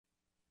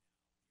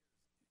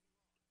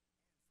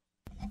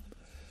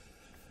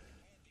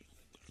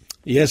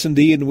Yes,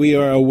 indeed, and we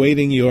are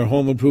awaiting your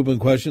home improvement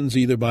questions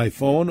either by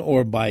phone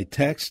or by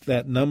text.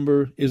 That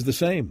number is the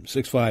same,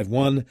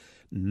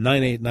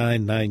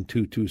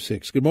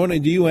 651-989-9226. Good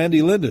morning to you, Andy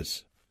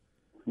Lindus.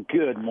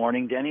 Good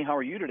morning, Denny. How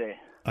are you today?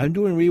 I'm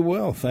doing really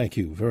well, thank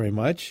you very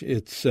much.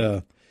 It's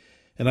and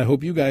I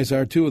hope you guys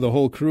are too, the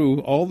whole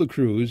crew, all the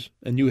crews,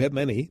 and you have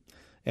many,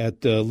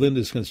 at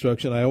Lindus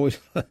Construction. I always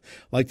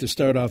like to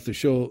start off the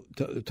show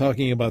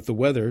talking about the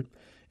weather.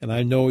 And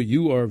I know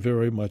you are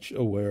very much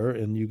aware,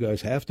 and you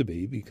guys have to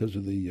be because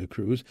of the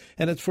crews.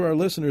 And it's for our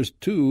listeners,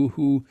 too,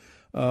 who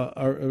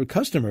are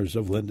customers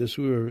of Lindus,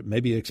 who are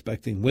maybe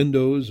expecting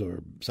windows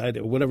or side,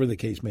 or whatever the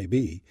case may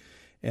be,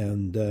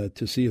 and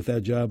to see if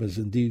that job is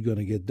indeed going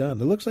to get done.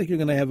 It looks like you're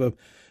going to have a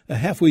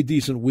halfway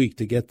decent week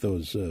to get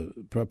those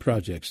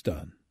projects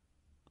done.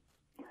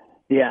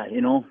 Yeah,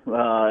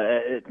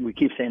 we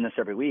keep saying this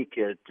every week.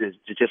 It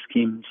just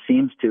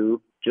seems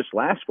to just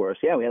last for us.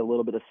 Yeah, we had a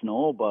little bit of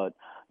snow, but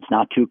it's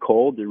not too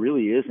cold. There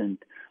really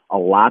isn't a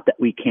lot that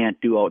we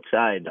can't do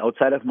outside.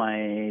 Outside of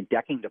my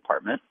decking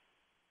department,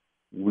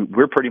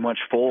 we're pretty much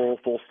full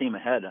steam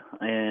ahead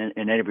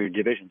in every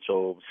division.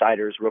 So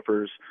siders,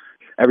 roofers,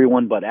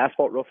 everyone but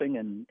asphalt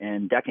roofing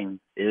and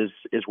decking is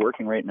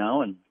working right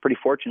now, and pretty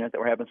fortunate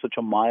that we're having such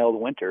a mild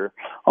winter.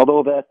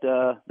 Although that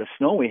the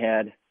snow we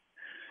had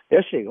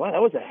yesterday, wow,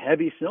 that was a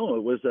heavy snow.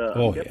 It was.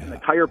 I'm guessing the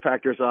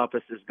chiropractor's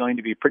office is going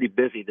to be pretty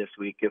busy this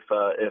week if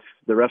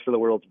the rest of the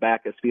world's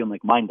back is feeling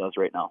like mine does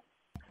right now.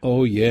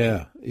 Oh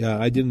yeah.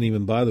 I didn't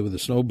even bother with a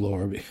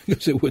snowblower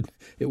because it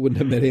wouldn't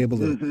have been able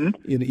to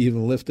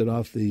even lift it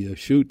off the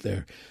chute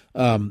there.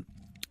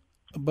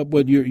 But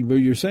what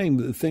you're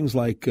saying, things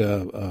like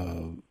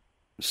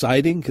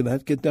siding, can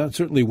that get done?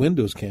 Certainly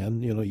windows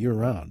can, year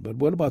round. But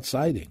what about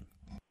siding?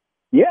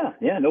 Yeah,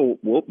 no,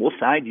 we'll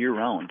side year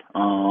round.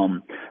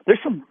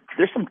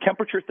 There's some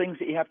temperature things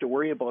that you have to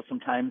worry about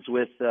sometimes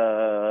with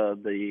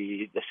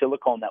the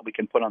silicone that we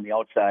can put on the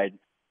outside,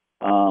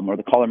 or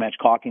the color match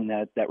caulking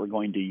that we're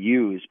going to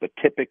use. But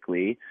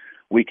typically,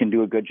 we can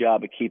do a good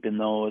job of keeping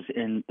those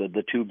in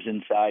the tubes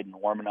inside and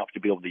warm enough to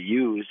be able to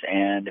use.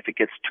 And if it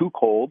gets too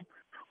cold,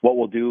 what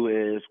we'll do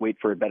is wait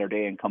for a better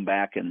day and come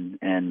back and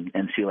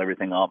seal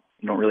everything up.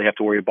 You don't really have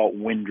to worry about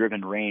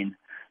wind-driven rain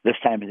this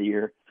time of the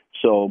year.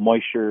 So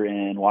moisture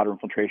and water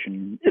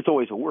infiltration, it's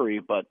always a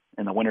worry, but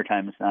in the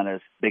wintertime, it's not as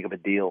big of a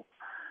deal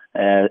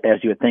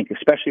as you would think,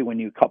 especially when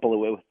you couple it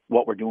with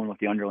what we're doing with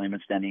the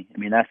underlayments, Denny. I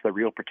mean, that's the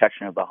real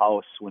protection of the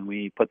house. When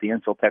we put the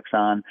Insultex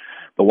on,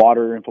 the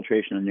water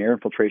infiltration and air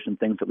infiltration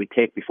things that we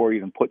take before we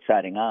even put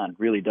siding on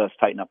really does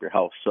tighten up your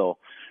house. So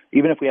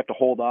even if we have to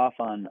hold off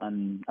on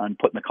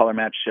putting the color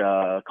match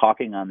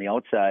caulking on the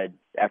outside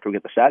after we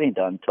get the siding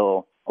done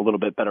until a little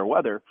bit better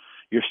weather,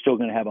 you're still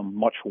going to have a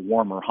much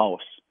warmer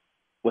house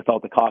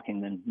without the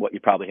caulking than what you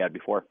probably had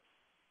before.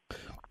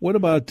 What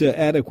about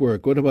attic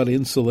work? What about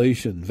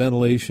insulation,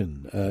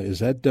 ventilation? Is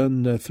that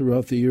done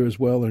throughout the year as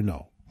well, or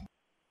no?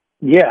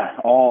 Yeah,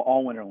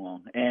 all winter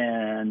long.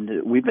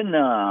 And we've been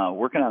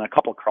working on a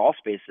couple crawl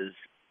spaces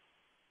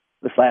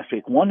this last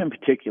week. One in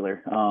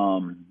particular,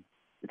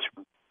 it's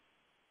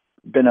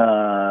been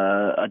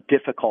a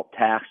difficult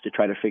task to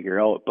try to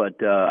figure out,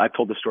 but I've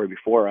told the story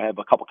before. I have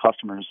a couple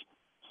customers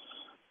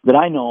that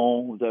I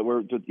know that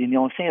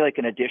say like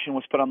an addition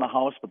was put on the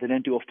house, but they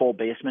didn't do a full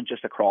basement,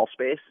 just a crawl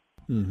space.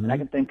 Mm-hmm. And I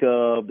can think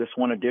of this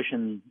one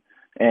addition,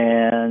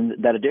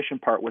 and that addition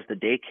part was the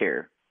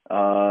daycare.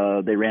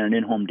 They ran an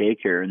in-home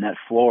daycare, and that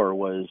floor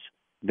was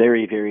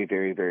very, very,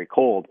 very, very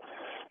cold.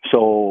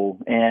 So,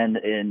 and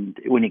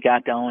when you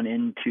got down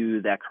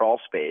into that crawl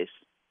space,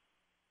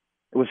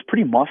 it was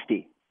pretty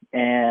musty.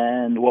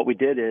 And what we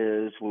did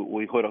is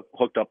we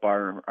hooked up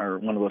our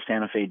one of those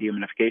Santa Fe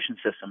dehumidification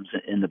systems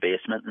in the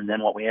basement, and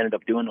then what we ended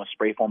up doing was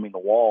spray foaming the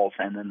walls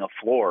and then the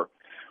floor,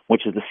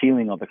 which is the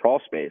ceiling of the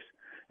crawl space,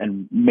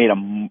 and made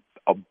a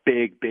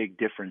big, big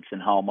difference in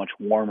how much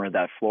warmer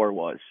that floor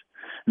was.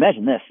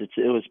 Imagine this.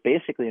 It was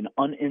basically an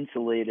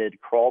uninsulated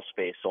crawl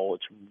space, so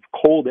it's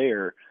cold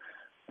air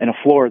and a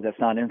floor that's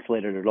not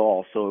insulated at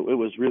all. So it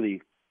was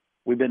really,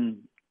 we've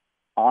been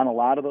on a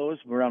lot of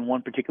those. We're on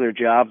one particular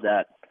job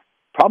that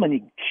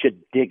probably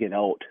should dig it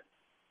out.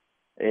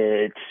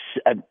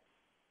 I've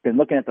been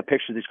looking at the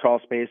picture of these crawl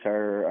space.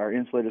 Our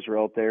insulators are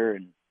out there,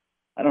 and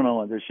I don't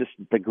know, there's just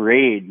the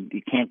grade.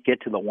 You can't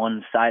get to the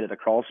one side of the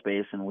crawl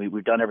space, and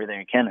we've done everything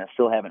we can and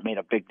still haven't made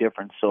a big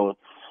difference. So,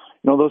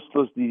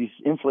 these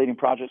insulating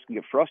projects can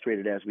get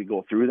frustrated as we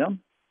go through them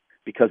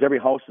because every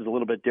house is a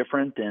little bit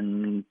different.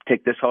 And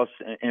take this house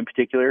in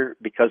particular,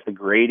 because the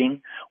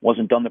grading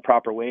wasn't done the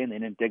proper way and they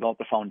didn't dig out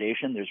the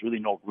foundation, there's really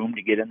no room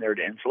to get in there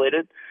to insulate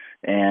it.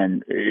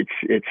 And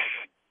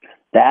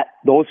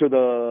those are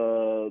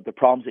the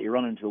problems that you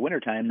run into the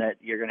wintertime that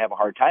you're going to have a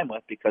hard time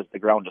with because the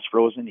ground is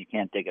frozen. You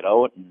can't dig it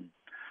out. And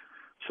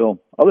so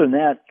other than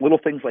that, little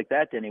things like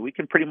that, Denny, we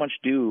can pretty much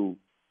do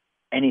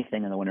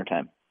anything in the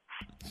wintertime.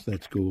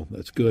 That's cool.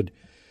 That's good.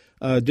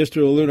 Just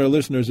to alert our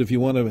listeners, if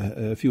you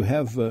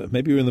have,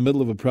 maybe you're in the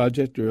middle of a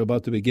project or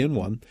about to begin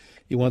one,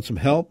 you want some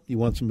help, you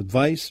want some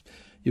advice,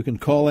 You can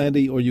call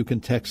Andy or you can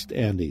text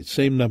Andy.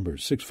 Same number,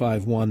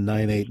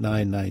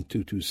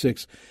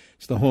 651-989-9226.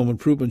 It's the Home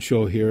Improvement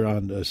Show here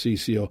on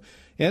CCO.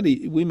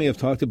 Andy, we may have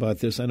talked about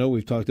this. I know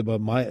we've talked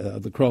about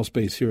the crawl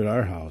space here at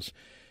our house.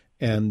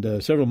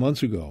 And several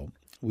months ago,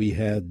 we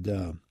had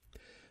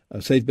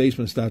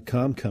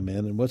safebasements.com come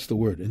in, and what's the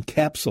word?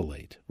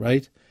 Encapsulate,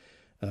 right?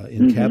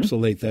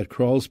 Encapsulate that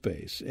crawl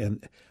space.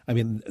 And, I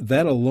mean,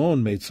 that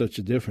alone made such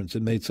a difference.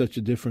 It made such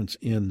a difference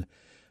in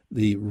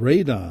the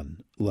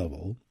radon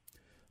level.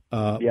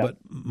 But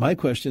my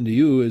question to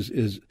you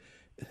is,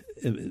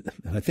 and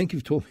I think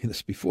you've told me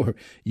this before,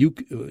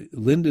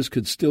 Lindus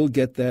could still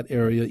get that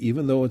area,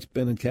 even though it's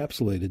been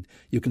encapsulated.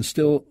 You can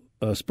still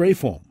spray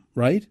foam,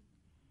 right?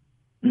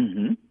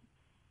 Mm-hmm.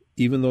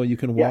 Even though you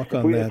can walk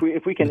on that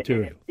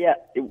material.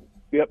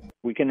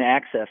 We can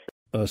access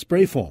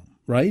spray foam,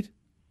 right?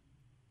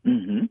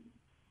 Mm-hmm.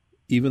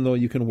 Even though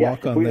you can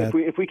walk on that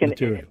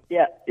material.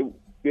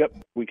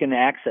 We can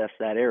access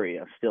that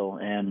area still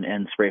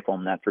and spray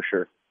foam that for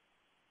sure.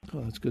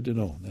 Oh, that's good to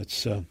know.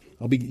 That's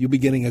you'll be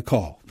getting a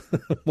call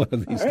one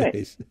of these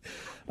days.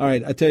 All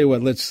right, I tell you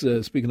what. Let's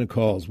speaking of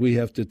calls, we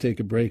have to take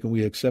a break, and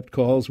we accept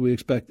calls. We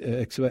accept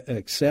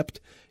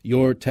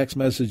your text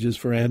messages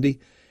for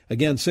Andy.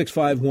 Again,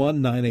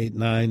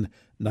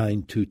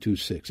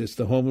 651-989-9226. It's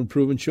the Home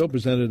Improvement Show,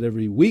 presented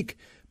every week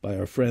by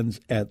our friends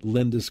at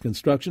Lindus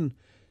Construction.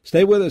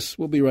 Stay with us.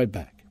 We'll be right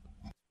back.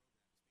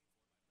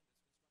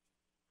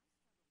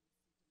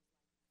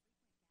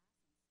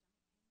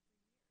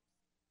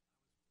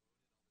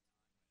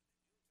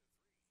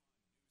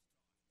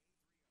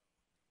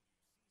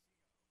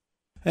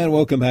 And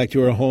welcome back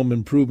to our Home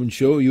Improvement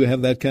Show. You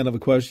have that kind of a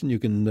question, you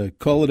can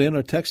call it in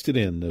or text it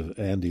in,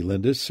 Andy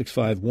Lindus,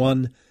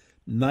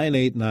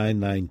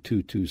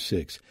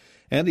 651-989-9226.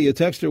 Andy, a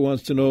texter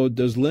wants to know,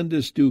 does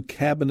Lindus do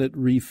cabinet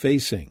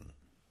refacing?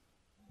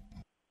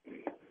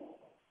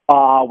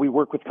 We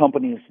work with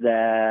companies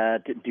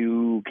that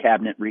do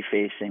cabinet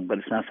refacing, but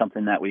it's not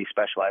something that we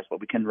specialize, but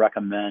we can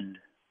recommend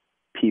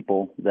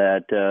people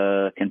that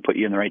can put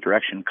you in the right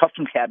direction.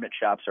 Custom cabinet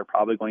shops are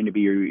probably going to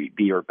be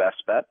your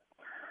best bet.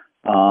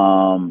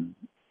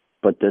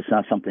 But that's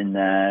not something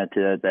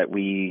that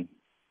we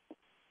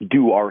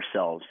do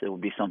ourselves. It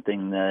would be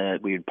something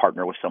that we would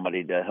partner with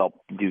somebody to help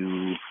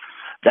do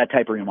that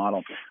type of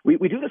remodel.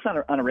 We do this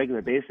on a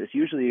regular basis.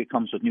 Usually it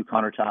comes with new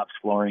countertops,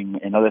 flooring,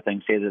 and other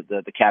things. Say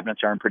that the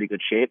cabinets are in pretty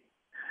good shape,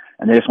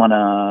 and they just want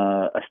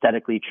to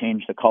aesthetically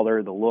change the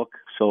color, the look.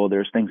 So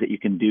there's things that you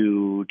can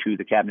do to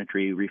the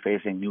cabinetry,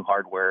 refacing, new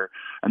hardware,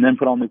 and then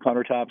put all new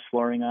countertops,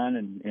 flooring on,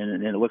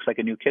 and it looks like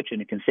a new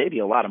kitchen. It can save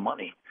you a lot of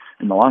money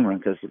in the long run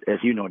because,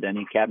 as you know,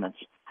 Denny, cabinets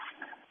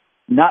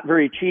not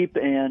very cheap,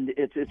 and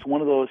it's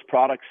one of those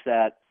products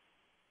that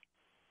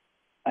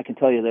I can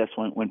tell you this: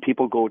 when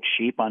people go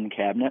cheap on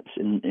cabinets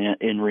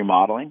in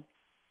remodeling,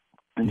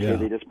 and say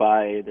they just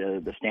buy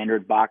the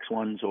standard box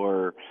ones,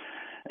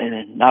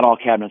 and not all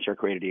cabinets are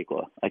created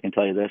equal. I can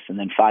tell you this. And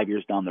then 5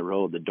 years down the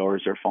road, the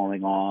doors are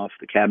falling off,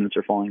 the cabinets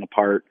are falling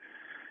apart.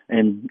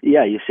 And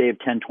you save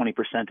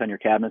 10-20% on your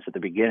cabinets at the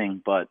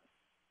beginning, but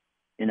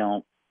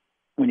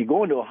when you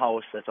go into a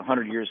house that's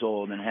 100 years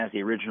old and has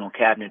the original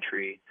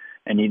cabinetry,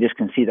 and you just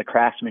can see the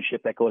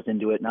craftsmanship that goes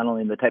into it, not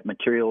only in the type of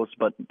materials,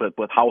 but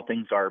with how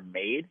things are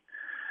made,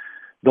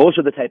 those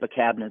are the type of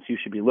cabinets you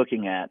should be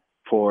looking at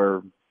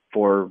for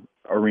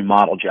a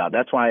remodel job.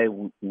 That's why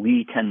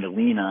we tend to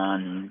lean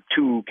on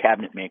two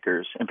cabinet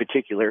makers in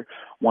particular.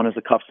 One is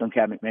a custom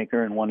cabinet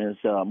maker, and one is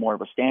more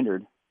of a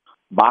standard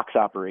box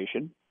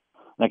operation.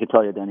 And I can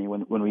tell you, Denny,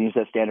 when we use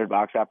that standard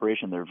box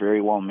operation, they're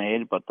very well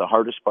made, but the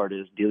hardest part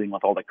is dealing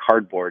with all the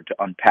cardboard to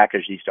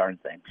unpackage these darn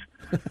things.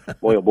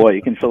 Boy, oh boy,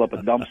 you can fill up a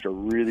dumpster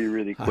really,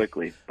 really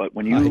quickly. But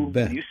when you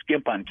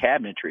skimp on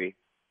cabinetry,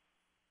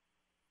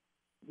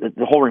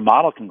 the whole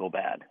remodel can go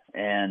bad,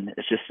 and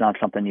it's just not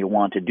something you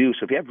want to do.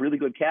 So if you have really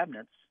good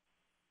cabinets,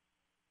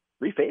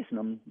 refacing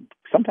them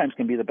sometimes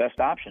can be the best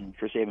option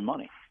for saving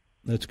money.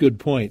 That's a good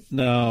point.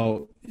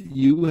 Now,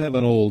 you have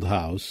an old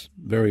house,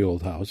 very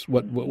old house.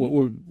 What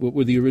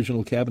were the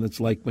original cabinets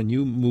like when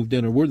you moved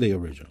in, or were they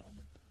original?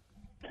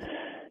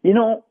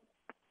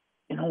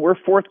 We're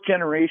fourth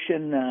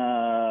generation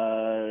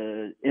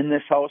in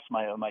this house.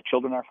 My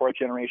children are fourth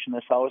generation in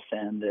this house,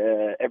 and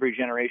every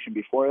generation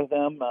before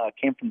them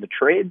came from the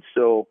trades.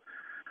 So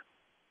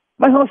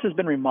my house has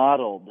been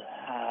remodeled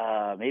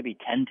maybe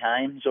 10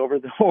 times over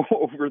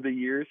the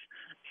years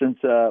since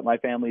my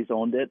family's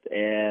owned it.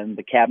 And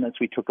the cabinets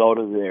we took out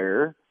of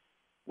there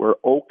were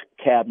oak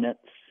cabinets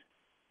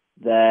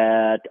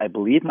that I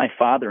believe my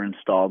father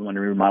installed when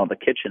we remodeled the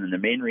kitchen. And the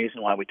main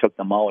reason why we took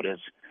them out is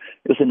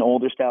it was an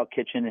older style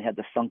kitchen. It had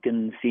the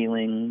sunken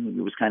ceiling.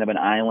 It was kind of an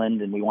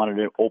island, and we wanted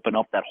to open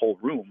up that whole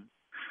room.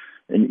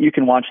 And you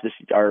can watch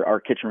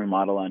our kitchen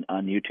remodel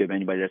on YouTube,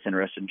 anybody that's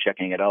interested in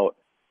checking it out.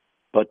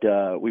 But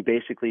we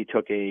basically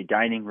took a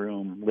dining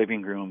room,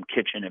 living room,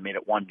 kitchen, and made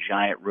it one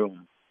giant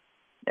room.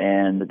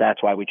 And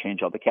that's why we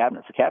changed all the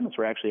cabinets. The cabinets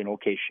were actually in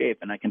okay shape,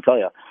 and I can tell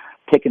you,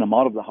 taking them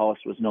out of the house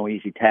was no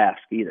easy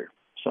task either.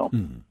 So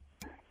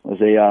it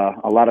was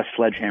a lot of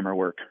sledgehammer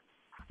work.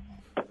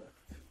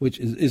 which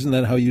isn't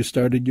that how you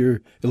started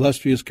your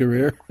illustrious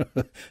career,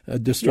 a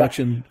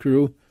destruction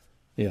crew?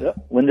 Yeah.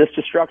 Yep. Lindus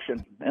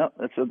Construction. Yeah,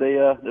 that's what they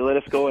let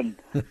us go. And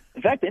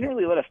in fact, they didn't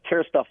really let us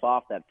tear stuff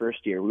off that first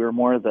year. We were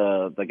more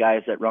the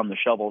guys that run the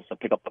shovels to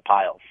pick up the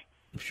piles.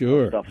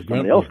 Sure. Stuff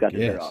somebody else got to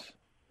tear off.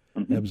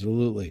 Mm-hmm.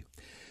 Absolutely.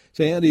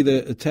 Say, Andy,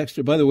 the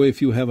texter, by the way,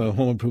 if you have a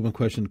home improvement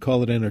question,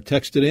 call it in or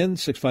text it in,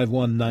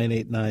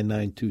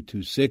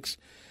 651-989-9226.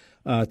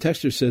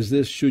 Texter says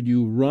this: should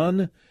you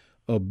run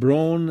a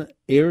Brown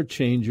air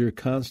changer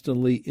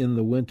constantly in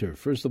the winter?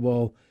 First of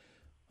all,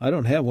 I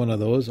don't have one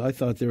of those. I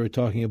thought they were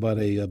talking about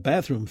a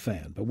bathroom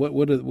fan. But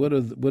what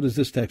is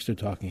this texter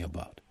talking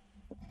about?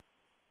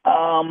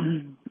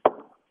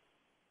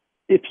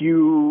 If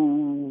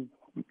your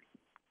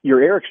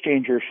air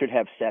exchanger should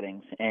have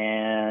settings,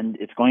 and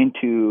it's going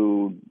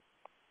to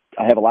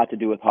have a lot to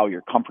do with how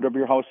your comfort of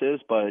your house is,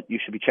 but you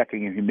should be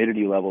checking your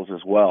humidity levels as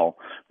well.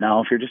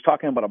 Now, if you're just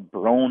talking about a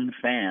Brown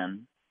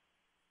fan,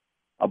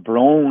 a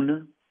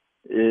Brown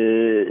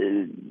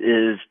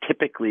is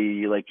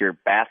typically like your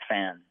bath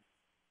fan,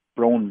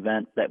 Brown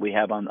vent that we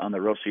have on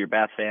the roof, so your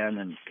bath fan.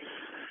 And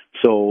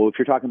so if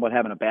you're talking about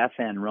having a bath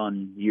fan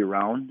run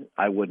year-round,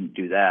 I wouldn't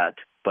do that.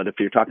 But if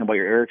you're talking about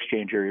your air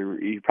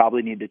exchanger, you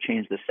probably need to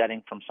change the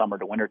setting from summer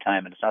to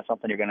wintertime, and it's not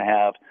something you're going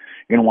to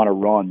want to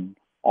run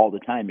all the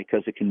time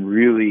because it can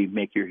really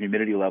make your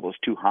humidity levels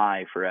too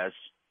high for as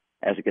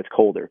it gets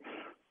colder.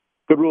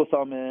 Good rule of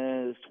thumb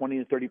is 20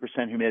 to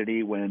 30%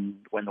 humidity when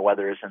the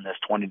weather is in this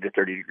 20 to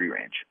 30 degree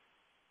range.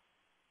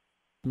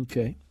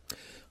 Okay.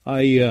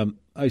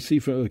 I see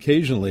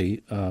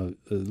occasionally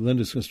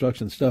Lindus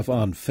Construction stuff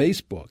on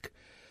Facebook,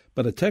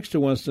 but a texter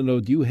wants to know: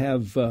 do you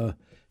have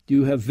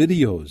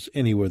videos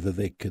anywhere that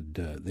they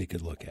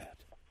could look at?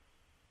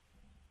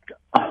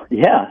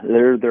 Yeah,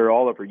 they're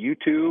all over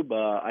YouTube.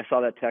 I saw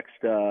that text.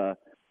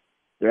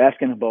 They're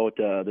asking about.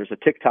 There's a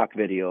TikTok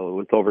video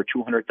with over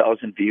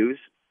 200,000 views.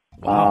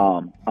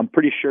 Wow. I'm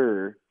pretty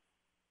sure.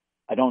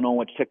 I don't know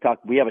which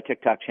TikTok. We have a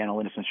TikTok channel,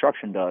 Lindus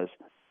Construction does.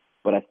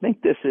 But I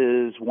think this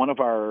is one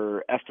of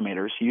our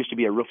estimators. He used to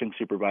be a roofing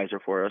supervisor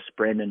for us.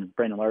 Brandon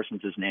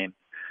Larson's his name.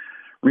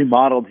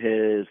 Remodeled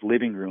his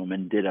living room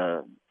and did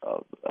a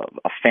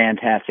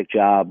fantastic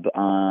job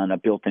on a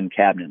built-in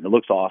cabinet. It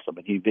looks awesome.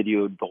 And he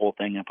videoed the whole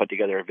thing and put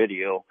together a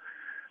video.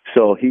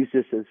 So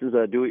this is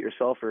a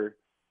do-it-yourselfer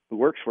who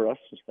works for us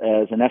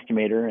as an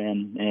estimator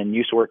and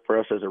used to work for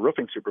us as a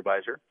roofing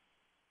supervisor.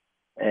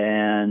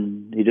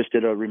 And he just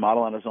did a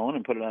remodel on his own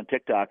and put it on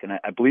TikTok. And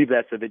I believe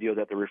that's the video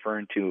that they're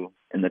referring to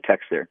in the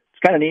text there. It's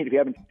kind of neat.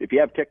 If you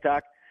have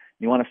TikTok, and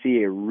you want to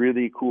see a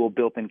really cool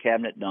built-in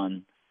cabinet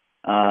done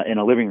in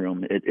a living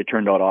room, it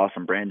turned out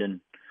awesome.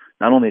 Brandon,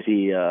 not only is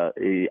he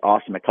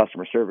awesome at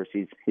customer service,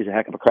 he's a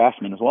heck of a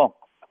craftsman as well.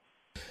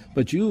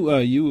 But you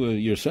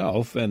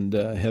yourself and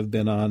have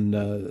been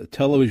on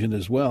television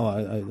as well.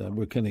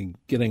 We're kind of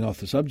getting off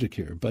the subject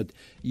here, but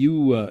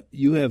you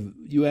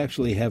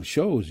actually have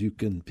shows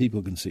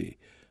people can see.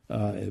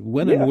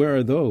 When and where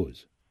are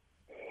those?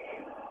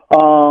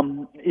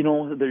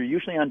 They're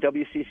usually on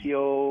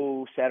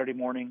WCCO Saturday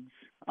mornings.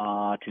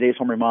 Today's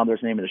Home Remodeler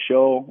is the name of the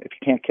show. If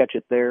you can't catch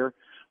it there,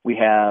 we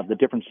have the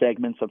different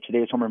segments of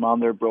Today's Home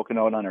Remodeler broken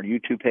out on our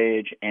YouTube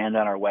page and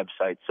on our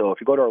website. So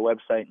if you go to our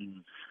website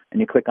and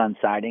you click on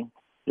siding,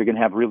 you're going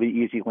to have really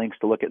easy links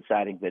to look at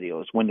siding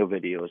videos, window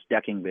videos,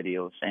 decking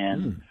videos,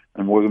 and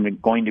we're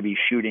going to be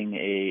shooting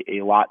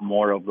a lot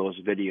more of those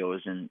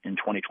videos in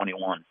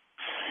 2021.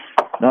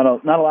 Not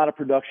a lot of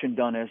production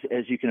done,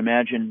 as you can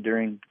imagine,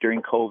 during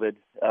COVID.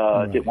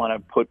 Right. Didn't want to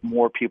put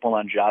more people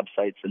on job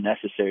sites than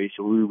necessary,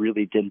 so we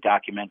really didn't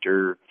document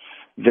or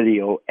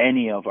video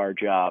any of our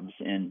jobs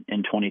in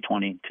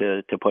 2020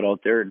 to put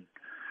out there.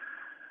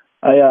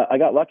 I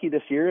got lucky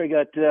this year. I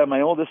got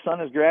my oldest son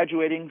is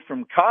graduating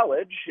from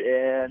college,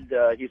 and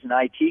he's an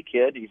IT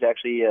kid. He's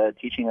actually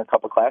teaching a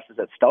couple classes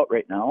at Stout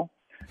right now.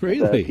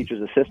 Really?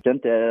 Teacher's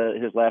assistant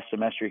his last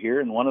semester here,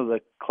 and one of the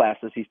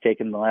classes he's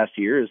taken in the last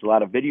year is a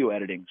lot of video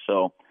editing.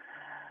 So,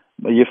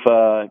 but if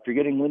you're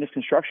getting Lindus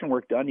Construction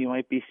work done, you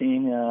might be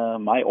seeing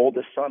my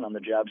oldest son on the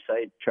job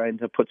site trying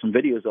to put some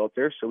videos out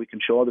there so we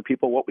can show other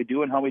people what we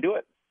do and how we do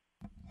it.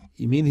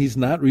 You mean he's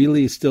not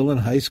really still in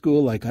high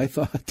school like I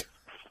thought?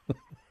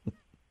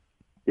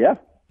 Yeah.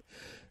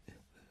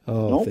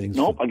 Oh,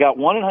 nope. I got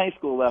one in high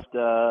school left,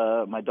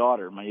 my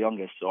daughter, my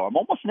youngest. So I'm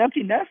almost an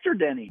empty nester,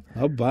 Denny.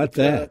 How about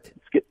that?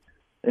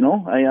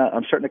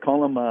 I'm starting to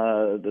call them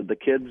the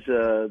kids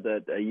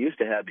that I used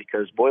to have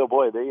because, boy, oh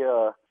boy,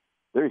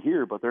 they're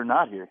here, but they're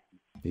not here.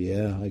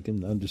 Yeah, I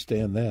can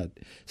understand that.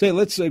 Say,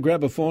 let's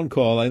grab a phone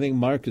call. I think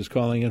Mark is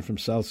calling in from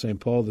South St.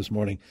 Paul this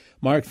morning.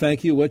 Mark,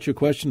 thank you. What's your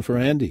question for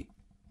Andy?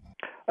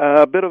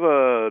 A bit of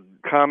a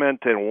comment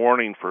and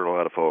warning for a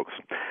lot of folks.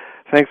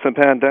 Thanks to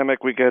the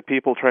pandemic, we get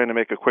people trying to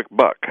make a quick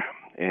buck.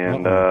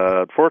 And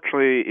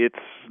unfortunately, it's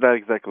not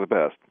exactly the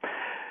best.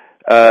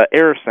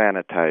 Air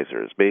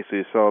sanitizers,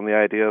 basically selling the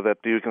idea that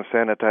you can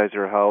sanitize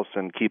your house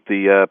and keep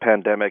the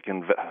pandemic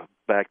and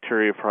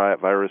bacteria,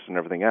 virus, and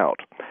everything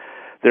out.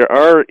 There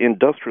are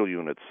industrial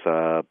units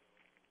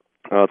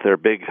They're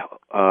big,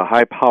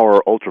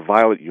 high-power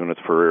ultraviolet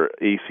units for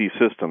AC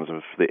systems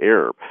of the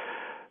air.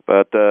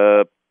 But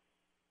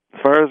as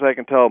far as I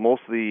can tell,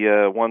 most of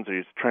the ones that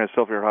you're trying to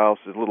sell for your house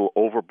is a little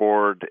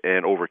overboard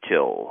and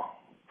overkill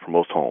for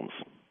most homes.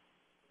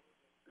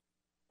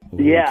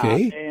 Yeah,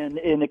 Okay.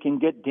 and it can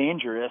get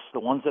dangerous, the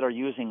ones that are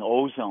using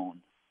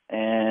ozone.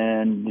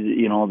 And,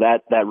 you know,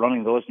 that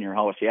running those in your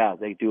house, yeah,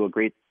 they do a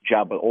great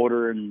job with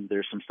odor, and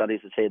there's some studies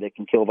that say they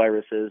can kill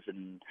viruses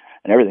and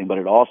everything, but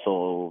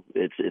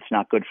it's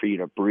not good for you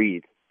to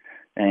breathe.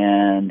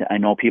 And I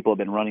know people have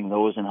been running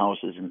those in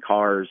houses and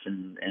cars,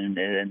 and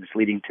it's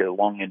leading to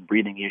lung and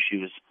breathing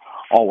issues,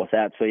 all with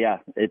that. So, yeah,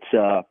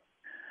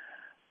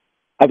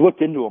 I've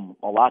looked into them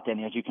a lot,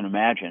 Danny, as you can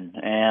imagine,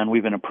 and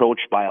we've been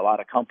approached by a lot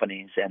of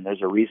companies, and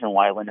there's a reason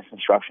why Lindus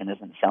Construction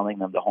isn't selling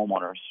them to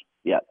homeowners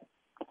yet.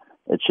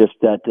 It's just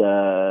that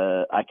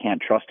I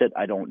can't trust it.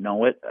 I don't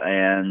know it,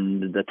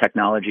 and the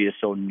technology is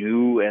so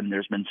new, and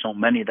there's been so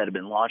many that have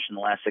been launched in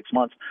the last 6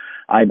 months.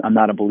 I'm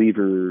not a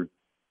believer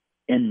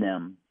in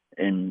them,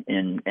 in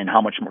how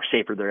much more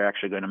safer they're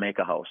actually going to make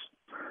a house.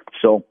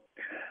 So,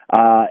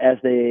 as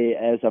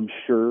I'm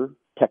sure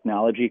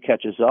technology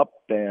catches up,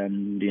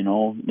 and you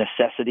know,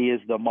 necessity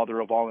is the mother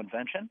of all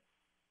invention,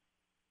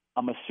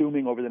 I'm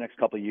assuming over the next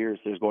couple of years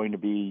there's going to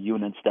be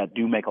units that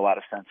do make a lot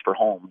of sense for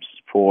homes,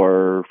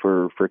 for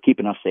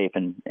keeping us safe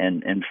and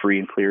free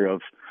and clear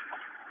of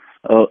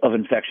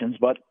infections.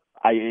 But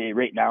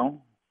right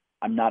now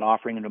I'm not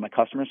offering them to my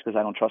customers because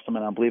I don't trust them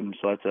and I don't believe them.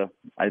 So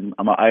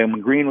I'm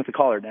agreeing with the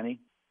caller,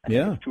 Denny. I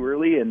think it's too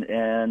early,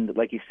 and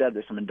like you said,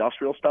 there's some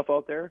industrial stuff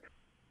out there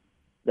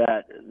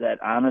that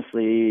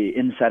honestly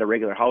inside a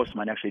regular house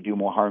might actually do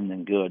more harm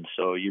than good.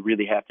 So you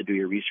really have to do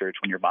your research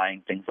when you're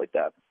buying things like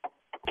that.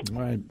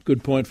 All right.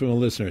 Good point from a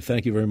listener.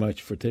 Thank you very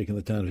much for taking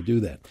the time to do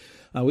that.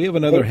 We have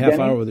another half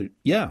hour with it.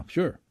 Yeah,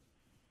 sure.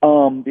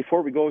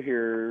 Before we go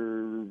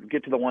here,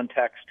 get to the one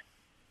text.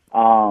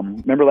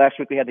 Remember last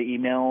week we had the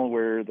email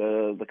where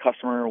the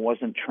customer was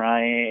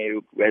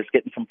getting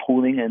some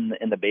pooling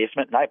in the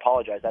basement, and I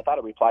apologize. I thought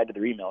I replied to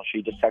their email.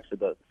 She just texted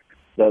the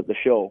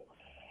show.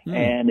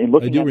 And in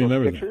looking at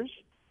those pictures,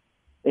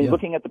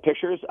 looking at the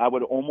pictures, I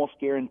would almost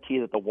guarantee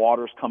that the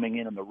water's coming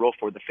in the roof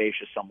or the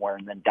fascia somewhere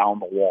and then down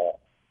the wall.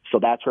 So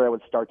that's where I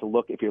would start to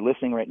look. If you're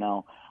listening right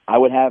now, I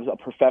would have a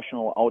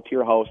professional out to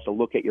your house to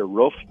look at your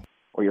roof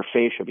or your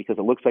fascia, because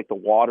it looks like the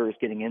water is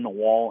getting in the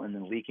wall and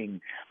then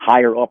leaking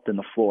higher up than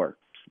the floor.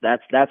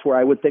 That's where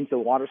I would think the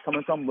water's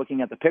coming from,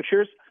 looking at the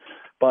pictures.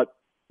 But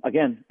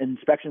again,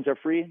 inspections are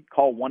free.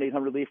 Call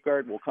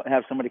 1-800-LEAF-GUARD. We'll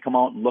have somebody come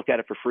out and look at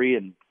it for free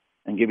and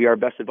give you our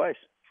best advice.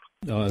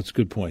 Oh, that's a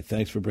good point.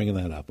 Thanks for bringing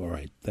that up. All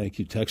right. Thank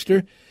you,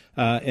 Texter.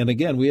 And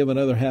again, we have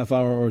another half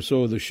hour or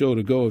so of the show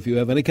to go. If you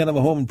have any kind of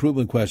a home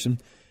improvement question,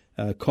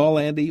 call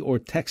Andy or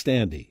text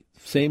Andy.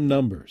 Same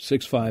number,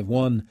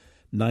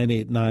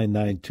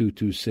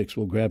 651-989-9226.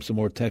 We'll grab some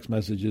more text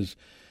messages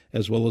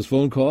as well as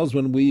phone calls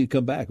when we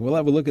come back. We'll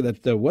have a look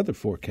at that weather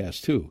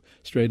forecast, too,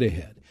 straight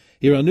ahead.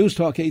 Here on News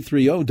Talk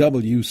 830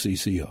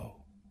 WCCO.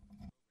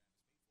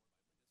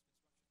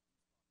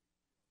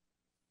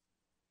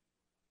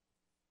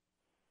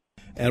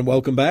 And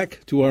welcome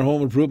back to our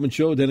home improvement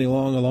show. Denny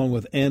Long along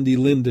with Andy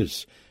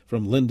Lindus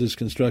from Lindus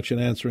Construction,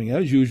 answering,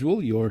 as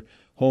usual, your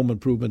home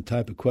improvement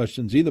type of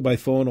questions, either by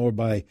phone or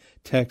by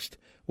text,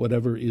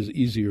 whatever is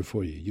easier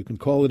for you. You can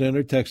call it in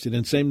or text it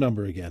in. Same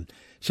number again,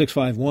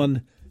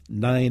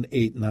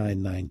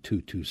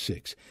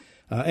 651-989-9226.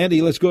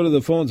 Andy, let's go to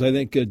the phones. I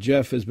think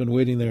Jeff has been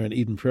waiting there in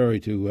Eden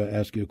Prairie to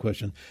ask you a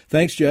question.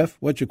 Thanks, Jeff.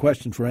 What's your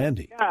question for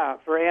Andy? Yeah,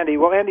 for Andy.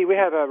 Well, Andy, we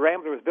have a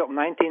Rambler was built in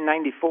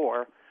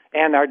 1994.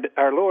 And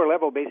our lower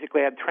level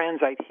basically had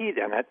transite heat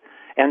in it.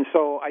 And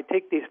so I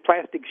take these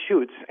plastic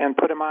chutes and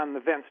put them on the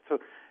vents to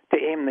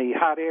aim the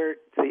hot air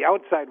to the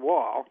outside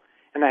wall.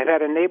 And I've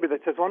had a neighbor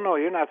that says, well, no,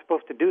 you're not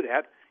supposed to do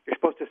that. You're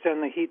supposed to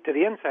send the heat to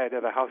the inside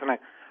of the house. And I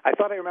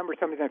thought I remember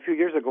something a few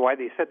years ago why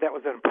they said that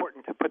was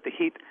important, to put the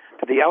heat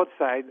to the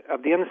outside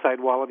of the inside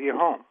wall of your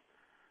home.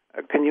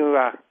 Can you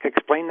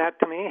explain that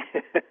to me?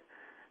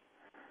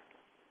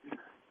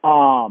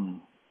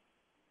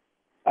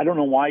 I don't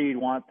know why you'd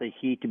want the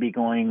heat to be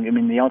going. I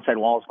mean, the outside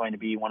wall is going to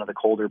be one of the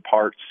colder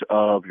parts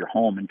of your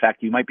home. In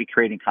fact, you might be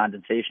creating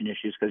condensation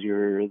issues because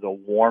the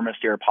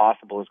warmest air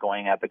possible is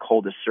going at the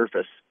coldest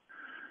surface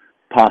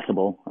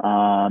possible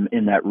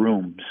in that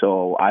room.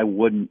 So I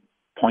wouldn't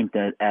point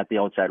that at the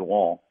outside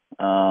wall.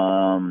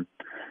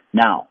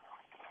 Now,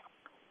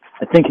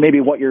 I think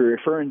maybe what you're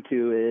referring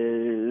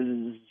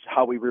to is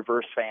how we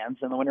reverse fans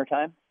in the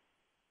wintertime.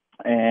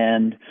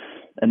 And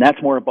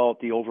that's more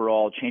about the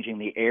overall changing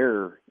the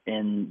air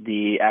in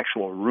the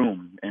actual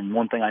room. And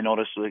one thing I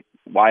noticed, like,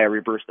 why I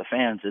reverse the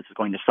fans, is it's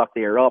going to suck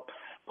the air up,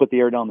 put the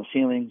air down the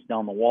ceilings,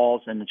 down the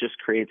walls, and it just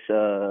creates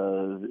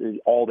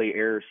all the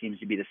air seems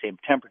to be the same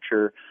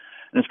temperature.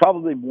 And it's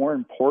probably more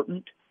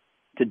important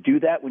to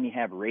do that when you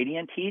have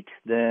radiant heat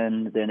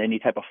than any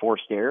type of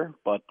forced air.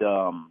 But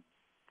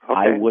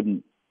I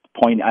wouldn't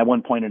point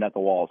it at the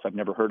walls. I've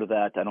never heard of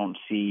that. I don't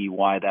see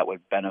why that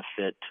would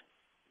benefit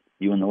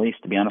you in the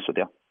least, to be honest with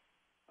you.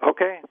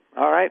 Okay.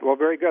 All right. Well,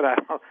 very good.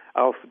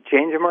 I'll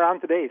change them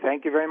around today.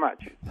 Thank you very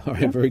much. All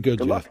right, very good,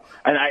 Good Jeff. luck.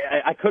 And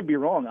I could be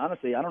wrong,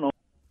 honestly. I don't know if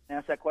I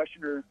asked that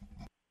question or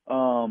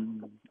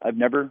I've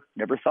never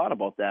thought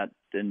about that.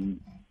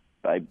 And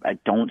I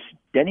don't.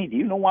 Denny, do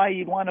you know why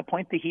you'd want to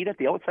point the heat at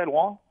the outside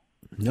wall?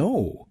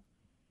 No.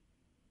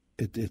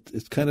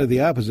 It's kind of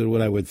the opposite of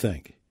what I would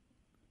think.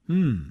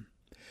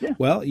 Yeah.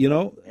 Well,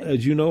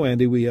 as you know,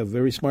 Andy, we have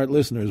very smart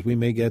listeners. We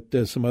may get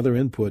some other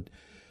input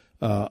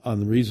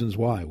on the reasons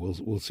why.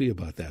 We'll see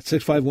about that.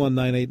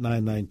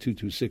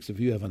 651-989-9226 if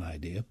you have an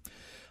idea.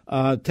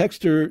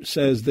 Texter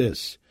says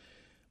this.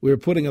 We're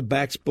putting a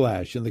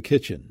backsplash in the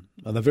kitchen.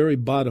 On the very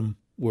bottom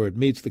where it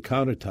meets the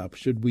countertop,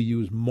 should we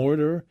use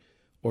mortar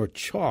or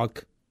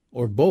chalk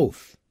or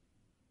both?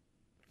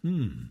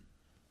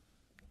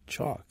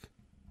 Chalk.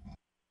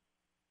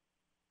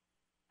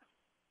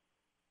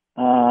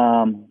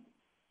 On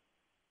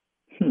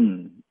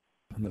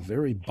the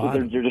very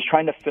bottom. So they're just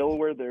trying to fill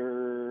where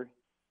they're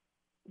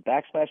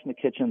backsplash in the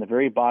kitchen, the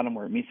very bottom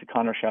where it meets the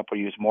countertop. Will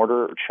you use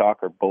mortar or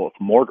chalk or both?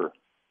 Mortar.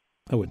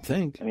 I would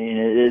think. I mean,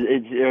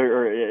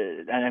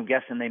 and I'm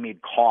guessing they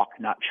mean caulk,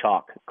 not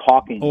chalk.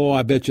 Caulking. Oh,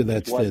 I bet you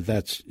that's I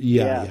bet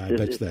you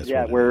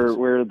that's what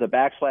where the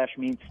backsplash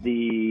meets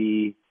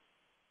the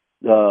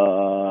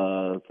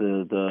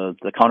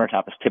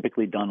countertop is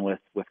typically done with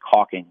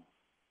caulking.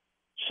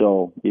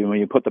 So when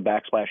you put the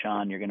backsplash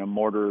on, you're going to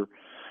mortar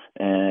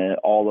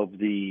all of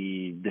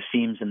the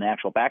seams in the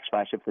actual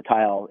backsplash if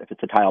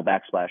it's a tile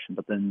backsplash.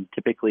 But then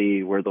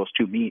typically where those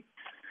two meet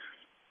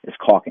is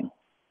caulking.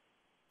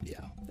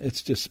 Yeah,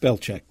 it's just spell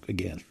check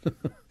again.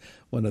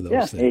 One of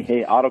those things.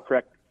 Hey,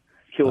 autocorrect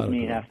kills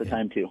me half the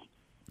time too.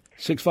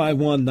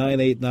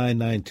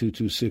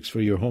 651-989-9226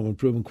 for your home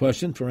improvement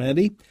question for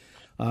Andy.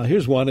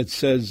 Here's one. It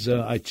says,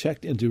 I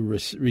checked into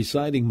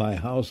residing my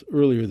house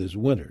earlier this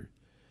winter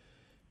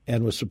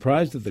and was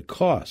surprised at the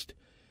cost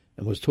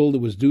and was told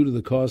it was due to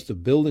the cost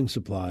of building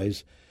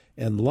supplies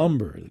and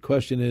lumber. The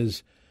question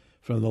is,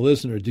 from the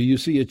listener, do you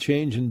see a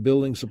change in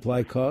building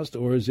supply cost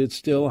or is it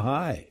still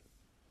high?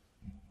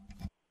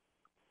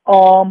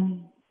 I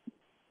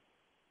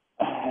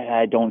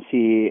don't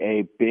see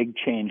a big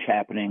change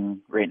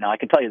happening right now. I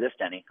can tell you this,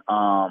 Denny.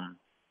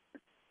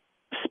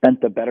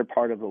 Spent the better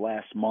part of the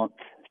last month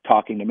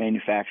talking to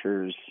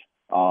manufacturers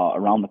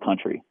around the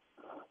country,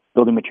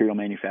 building material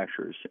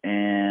manufacturers,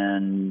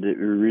 and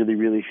really,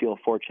 really feel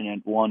fortunate,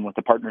 one, with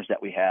the partners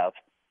that we have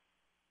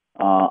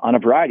on a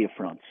variety of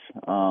fronts.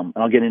 And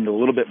I'll get into a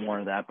little bit more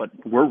of that, but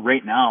we're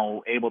right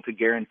now able to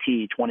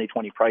guarantee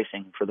 2020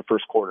 pricing for the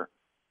first quarter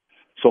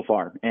so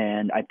far.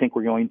 And I think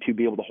we're going to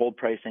be able to hold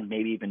pricing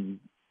maybe even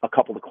a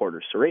couple of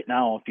quarters. So right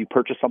now, if you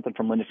purchase something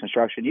from Lindus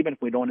Construction, even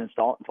if we don't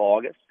install it until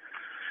August,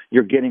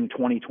 you're getting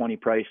 2020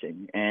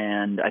 pricing.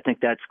 And I think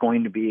that's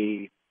going to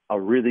be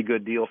a really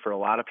good deal for a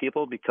lot of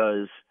people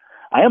because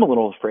I am a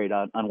little afraid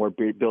on where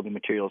building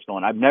material is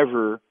going. I've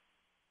never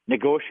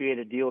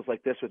negotiated deals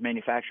like this with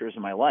manufacturers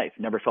in my life,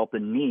 never felt the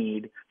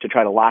need to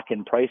try to lock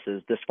in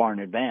prices this far in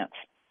advance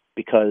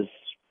because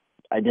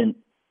I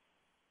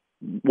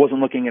wasn't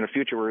looking at a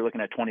future where we're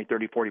looking at 20,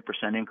 30, 40%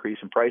 increase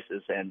in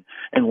prices. And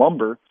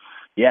lumber,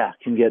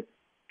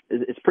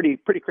 it's pretty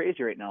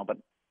crazy right now. But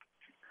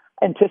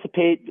I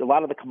anticipate a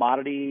lot of the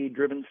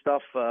commodity-driven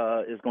stuff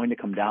is going to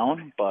come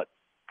down, but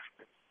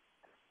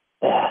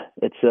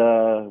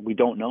we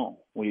don't know.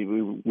 We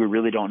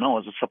really don't know.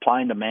 It's a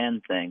supply and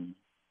demand thing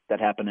that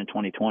happened in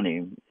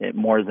 2020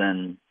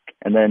 and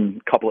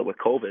then couple it with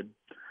COVID,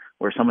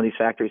 where some of these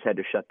factories had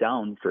to shut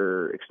down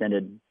for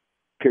extended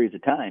periods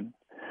of time.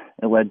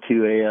 It led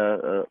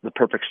to the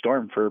perfect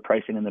storm for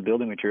pricing in the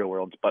building material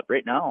world. But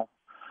right now,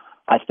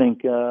 I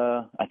think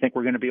we're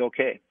going to be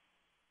okay.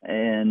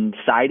 And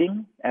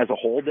siding as a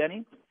whole,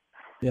 Denny.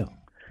 Yeah.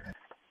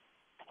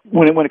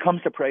 When it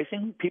comes to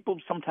pricing, people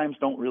sometimes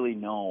don't really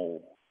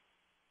know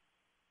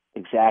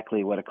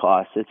exactly what it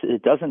costs.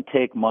 It doesn't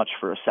take much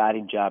for a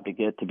siding job to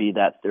get to be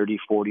that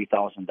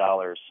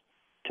 $30,000-$40,000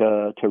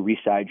 to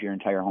reside your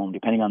entire home,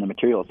 depending on the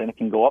materials, and it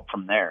can go up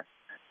from there.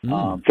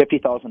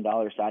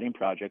 $50,000 siding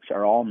projects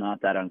are all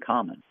not that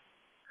uncommon.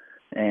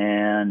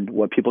 And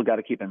what people got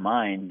to keep in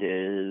mind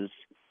is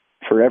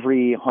for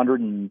every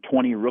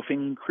 120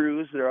 roofing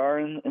crews there are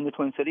in the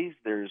Twin Cities,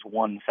 there's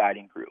one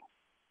siding crew.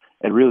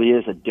 It really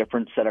is a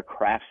different set of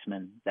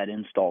craftsmen that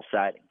install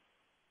siding.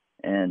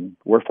 And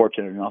we're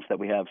fortunate enough that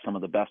we have some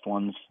of the best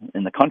ones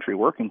in the country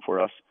working for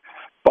us.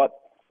 But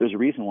there's a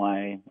reason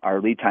why our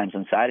lead times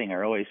in siding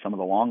are always some of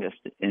the longest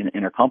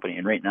in our company.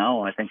 And right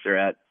now, I think they're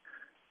at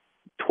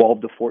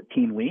 12 to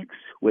 14 weeks,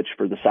 which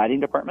for the siding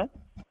department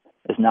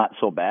is not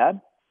so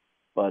bad,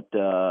 but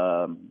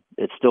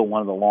it's still one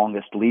of the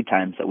longest lead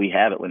times that we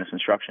have at Lindus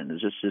Construction.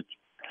 It's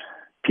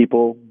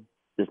people,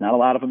 there's not a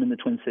lot of them in the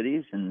Twin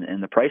Cities,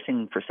 and the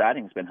pricing for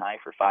siding has been high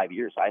for 5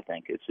 years, I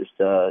think. It's just,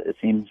 it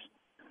seems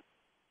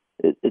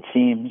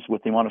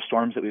with the amount of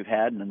storms that we've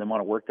had and the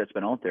amount of work that's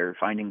been out there,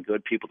 finding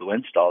good people to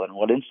install, and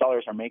what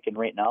installers are making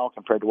right now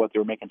compared to what they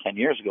were making 10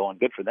 years ago, and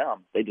good for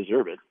them, they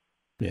deserve it,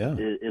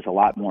 is a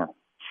lot more.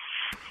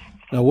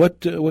 Now,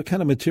 what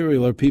kind of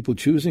material are people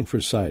choosing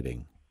for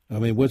siding? I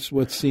mean,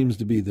 what seems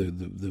to be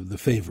the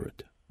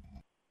favorite?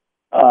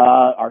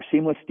 Our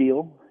seamless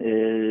steel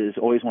is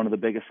always one of the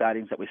biggest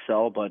sidings that we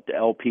sell, but the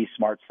LP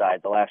Smart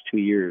Side the last 2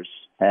 years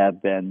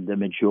have been the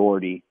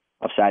majority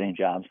of siding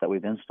jobs that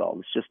we've installed.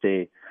 It's just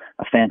a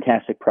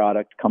fantastic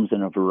product. Comes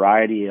in a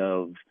variety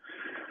of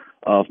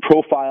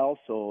profiles,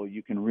 so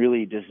you can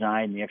really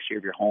design the exterior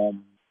of your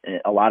home in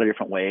a lot of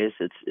different ways.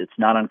 It's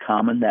not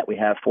uncommon that we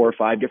have 4 or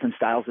 5 different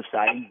styles of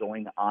siding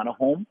going on a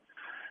home.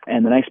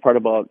 And the nice part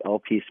about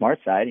LP Smart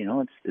Side,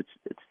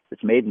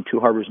 it's made in Two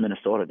Harbors,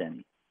 Minnesota,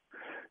 Denny.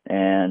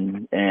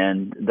 And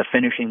the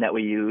finishing that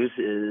we use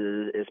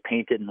is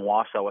painted in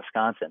Wausau,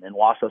 Wisconsin. And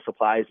Wausau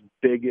Supply's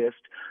biggest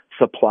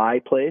supply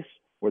place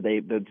where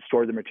they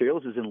store the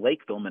materials is in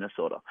Lakeville,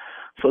 Minnesota.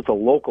 So it's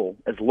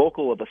as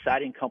local of a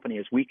siding company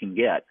as we can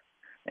get.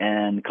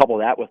 And couple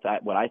that with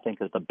what I think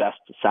is the best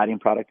siding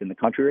product in the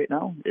country right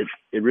now, it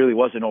really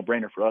was a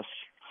no-brainer for us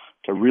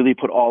to really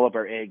put all of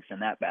our eggs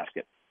in that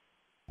basket.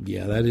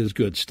 Yeah, that is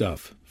good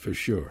stuff, for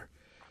sure.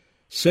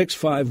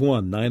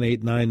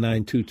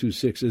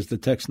 651-989-9226 is the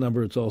text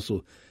number. It's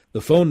also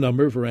the phone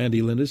number for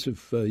Andy Lindus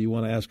if you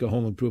want to ask a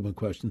home improvement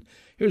question.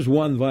 Here's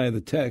one via the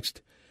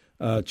text.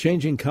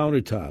 Changing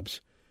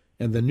countertops,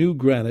 and the new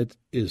granite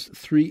is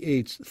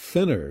 3/8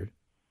 thinner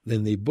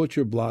than the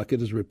butcher block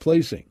it is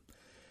replacing.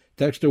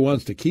 Texter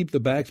wants to keep the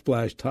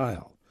backsplash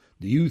tile.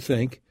 Do you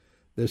think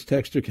this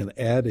texter can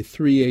add a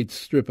 3/8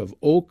 strip of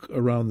oak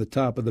around the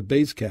top of the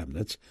base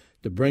cabinets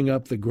to bring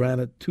up the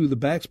granite to the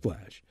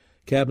backsplash?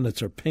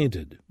 Cabinets are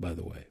painted, by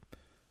the way.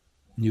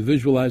 Can you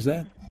visualize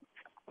that?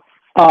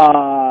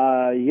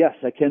 Yes,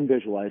 I can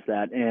visualize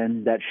that,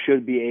 and that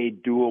should be a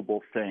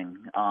doable thing.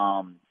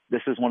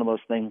 This is one of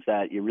those things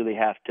that you really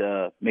have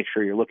to make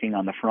sure you're looking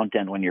on the front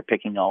end when you're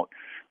picking out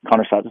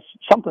countertops. It's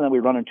something that we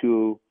run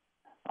into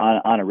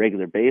on a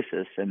regular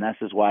basis, and this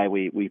is why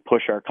we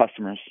push our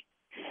customers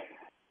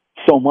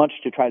so much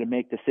to try to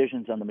make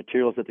decisions on the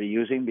materials that they're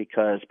using,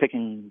 because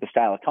picking the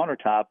style of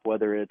countertop,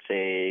 whether it's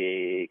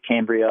a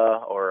Cambria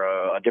or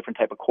a different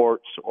type of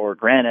quartz or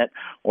granite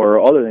or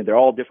other things, they're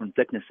all different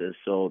thicknesses.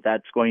 So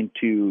that's going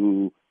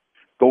to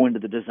go into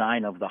the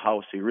design of the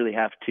house. So you really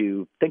have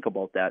to think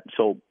about that.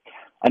 So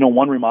I know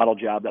one remodel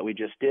job that we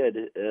just did,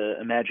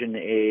 imagine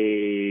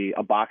a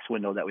box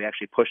window that we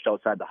actually pushed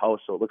outside the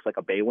house so it looks like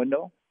a bay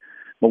window.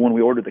 But when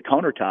we ordered the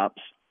countertops,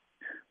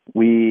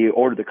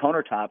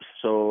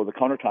 so the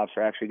countertops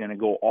are actually going to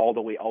go all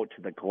the way out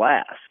to the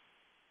glass.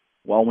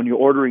 Well, when you're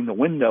ordering the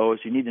windows,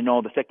 you need to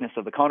know the thickness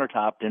of the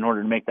countertop in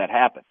order to make that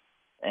happen.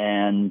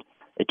 And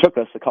it took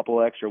us a couple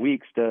of extra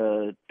weeks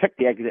to pick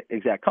the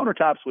exact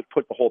countertops, which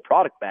put the whole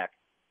project back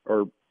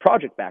a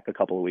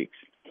couple of weeks.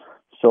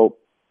 So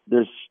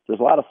there's a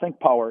lot of think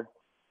power,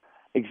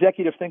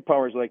 executive think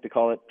power, as I like to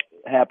call it,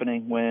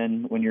 happening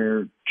when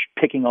you're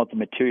picking out the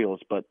materials.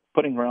 But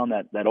putting around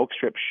that oak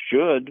strip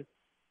should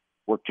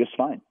work just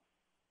fine.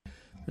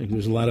 I think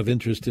there's a lot of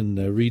interest in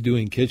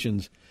redoing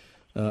kitchens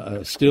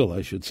still,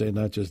 I should say,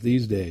 not just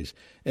these days.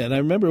 And I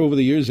remember over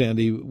the years,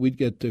 Andy, we'd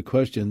get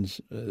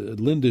questions,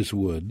 Lindus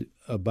would,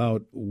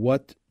 about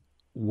what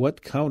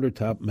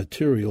countertop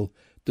material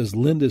does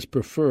Lindus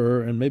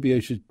prefer, and maybe I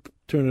should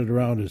turn it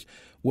around as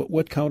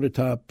what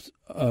countertop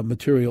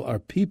material are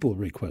people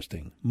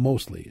requesting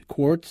mostly?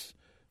 Quartz,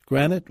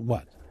 granite,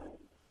 what?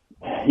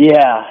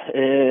 Yeah,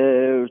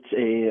 it's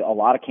a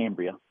lot of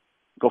Cambria.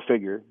 Go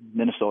figure,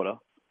 Minnesota,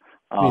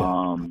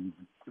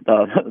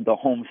 the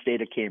home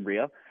state of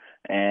Cambria.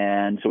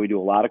 And so we do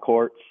a lot of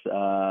quartz,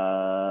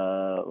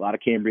 a lot of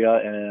Cambria,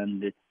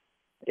 and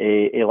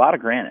a lot of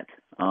granite.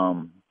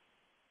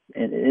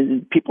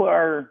 And people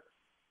are,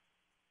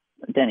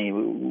 Denny,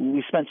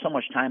 we spend so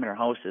much time in our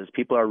houses.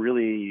 People are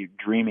really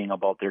dreaming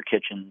about their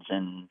kitchens.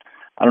 And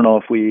I don't know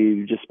if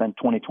we just spent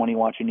 2020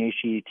 watching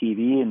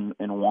HGTV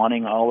and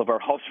wanting all of our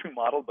house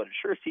remodeled, but it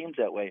sure seems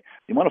that way.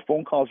 The amount of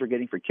phone calls we're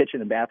getting for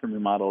kitchen and bathroom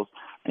remodels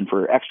and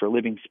for extra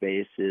living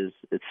space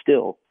it's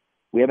still,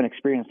 we haven't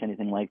experienced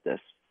anything like this.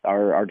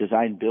 Our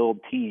design build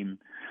team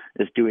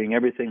is doing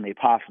everything they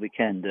possibly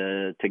can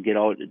to get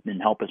out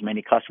and help as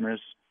many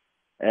customers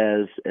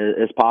as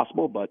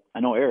possible. But I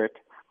know Eric,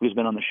 who's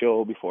been on the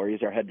show before,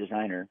 he's our head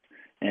designer,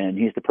 and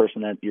he's the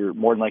person that you're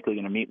more than likely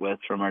going to meet with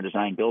from our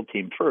design build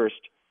team first.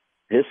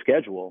 His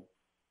schedule,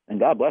 and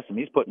God bless him,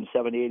 he's putting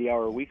 70,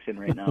 80-hour weeks in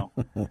right now,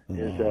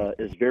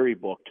 is very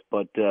booked.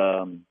 But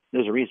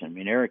there's a reason. I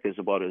mean, Eric is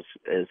about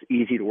as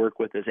easy to work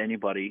with as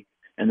anybody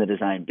in the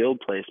design build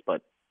place.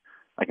 But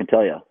I can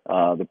tell you,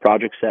 the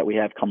projects that we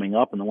have coming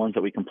up and the ones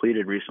that we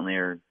completed recently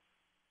are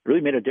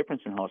really made a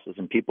difference in houses,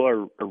 and people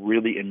are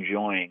really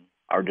enjoying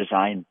our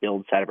design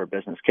build side of our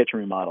business, kitchen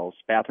remodels,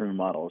 bathroom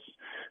remodels,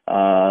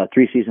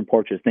 3-season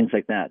porches, things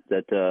like that.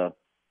 That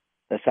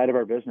side of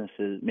our business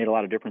has made a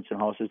lot of difference in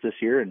houses this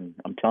year, and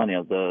I'm telling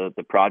you,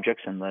 the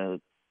projects and the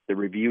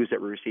reviews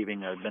that we're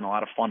receiving have been a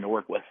lot of fun to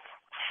work with.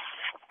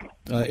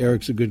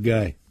 Eric's a good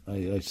guy.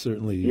 I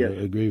certainly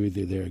agree with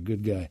you there.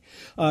 Good guy.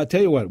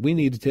 Tell you what, we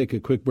need to take a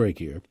quick break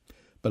here,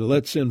 but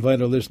let's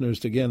invite our listeners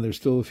to, again, there's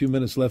still a few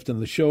minutes left in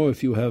the show.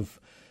 If you have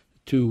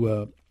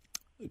to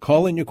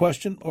call in your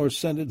question or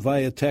send it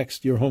via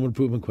text, your home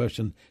improvement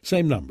question.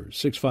 Same number,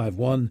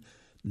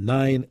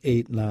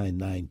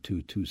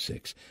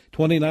 651-989-9226.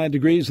 29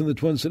 degrees in the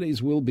Twin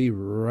Cities. We'll be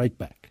right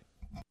back.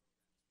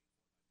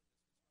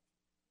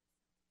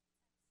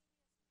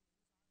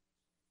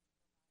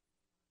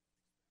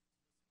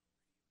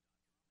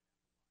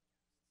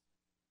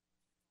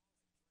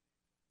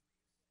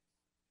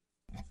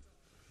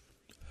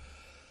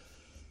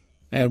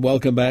 And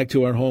welcome back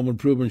to our Home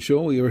Improvement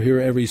Show. We are here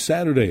every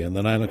Saturday in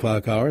the 9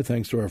 o'clock hour,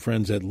 thanks to our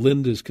friends at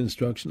Lindus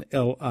Construction,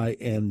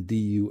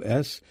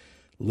 Lindus,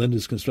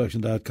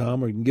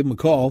 lindusconstruction.com, or you can give them a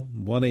call,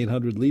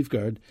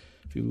 1-800-LEAF-GUARD,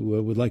 if you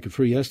would like a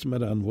free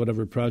estimate on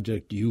whatever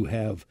project you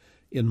have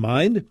in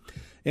mind.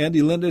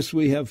 Andy Lindus,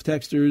 we have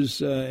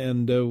texters,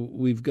 and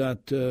we've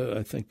got,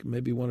 I think,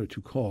 maybe one or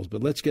two calls,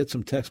 but let's get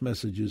some text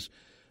messages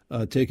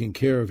taken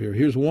care of here.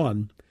 Here's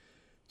one.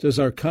 It says,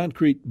 our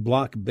concrete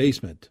block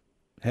basement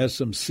has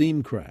some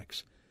seam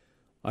cracks.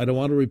 I don't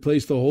want to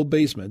replace the whole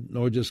basement,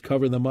 nor just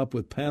cover them up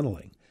with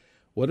paneling.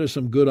 What are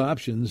some good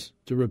options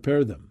to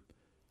repair them?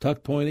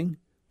 Tuck pointing?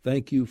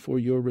 Thank you for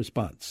your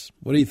response.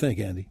 What do you think,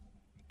 Andy?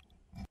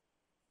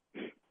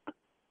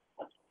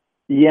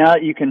 Yeah,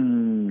 you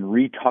can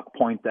re-tuck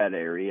point that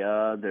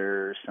area.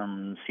 There's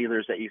some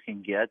sealers that you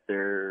can get.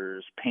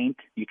 There's paint.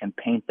 You can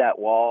paint that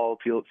wall,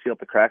 seal up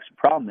the cracks. The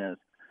problem is,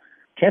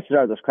 chances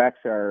are those cracks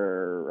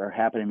are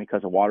happening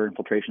because of water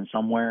infiltration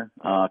somewhere.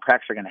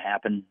 Cracks are going to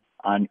happen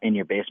in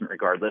your basement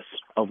regardless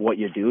of what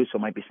you do, so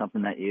it might be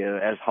something that you,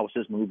 as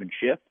houses move and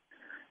shift,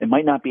 it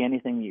might not be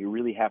anything that you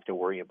really have to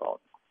worry about.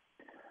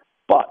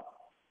 But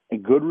a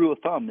good rule of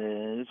thumb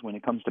is when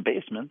it comes to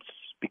basements,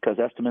 because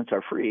estimates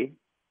are free,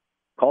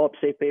 call up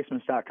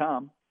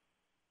safebasements.com,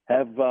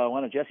 have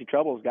one of Jesse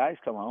Trouble's guys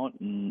come out,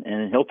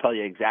 and he'll tell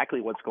you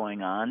exactly what's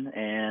going on.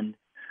 And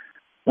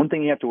one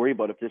thing you have to worry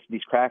about, if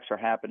these cracks are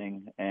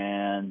happening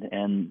and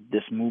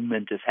this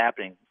movement is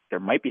happening, there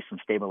might be some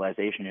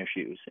stabilization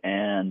issues.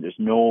 And there's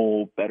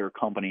no better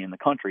company in the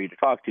country to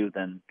talk to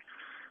than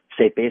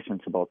Safe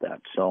Basements about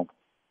that. So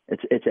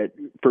it's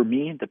for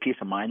me, the peace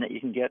of mind that you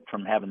can get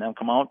from having them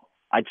come out,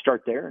 I'd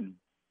start there and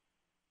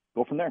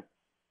go from there.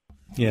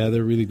 Yeah,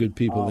 they're really good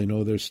people. They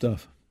know their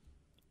stuff.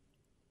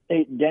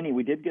 Hey, Denny,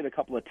 we did get a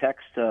couple of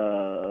texts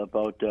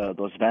about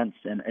those vents,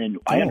 and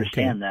I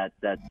understand that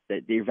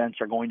the vents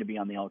are going to be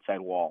on the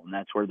outside wall, and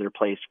that's where they're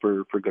placed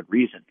for good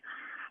reason.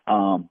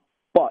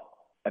 But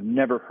I've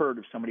never heard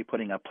of somebody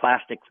putting a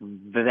plastic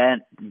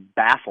vent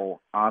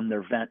baffle on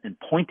their vent and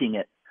pointing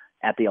it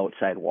at the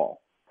outside wall.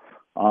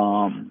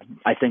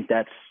 I think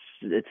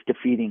it's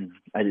defeating.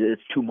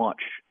 It's too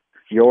much.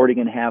 You're already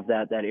going to have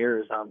that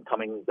air is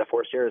coming. The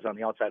forced air is on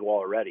the outside wall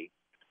already.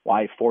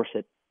 Why force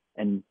it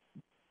and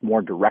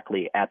more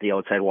directly at the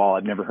outside wall?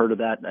 I've never heard of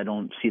that. I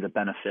don't see the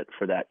benefit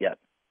for that yet.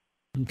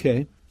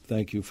 Okay,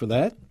 thank you for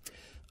that.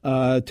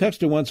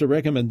 Texter wants a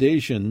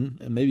recommendation,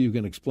 and maybe you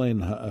can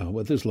explain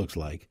what this looks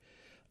like.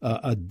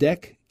 A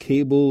deck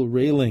cable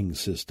railing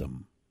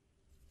system.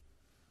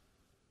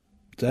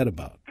 What's that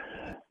about?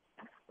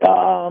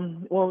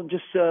 Well,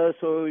 just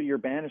so your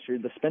banister,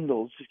 the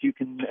spindles,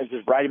 there's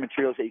a variety of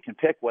materials that you can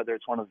pick, whether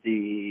it's one of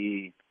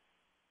the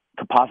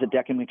composite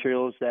decking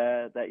materials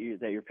that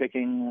you're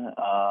picking,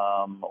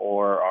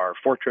 or our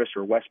Fortress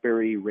or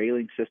Westbury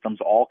railing systems,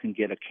 all can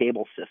get a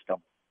cable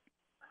system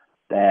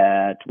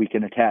that we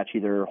can attach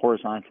either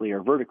horizontally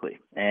or vertically.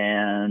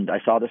 And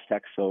I saw this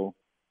text, so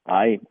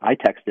I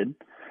texted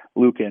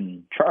Luke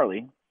and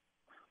Charlie,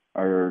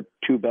 our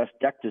two best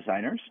deck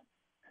designers,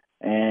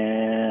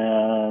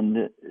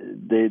 and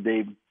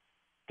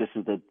this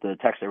is the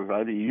text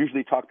everybody. You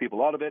usually talk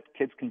people out of it.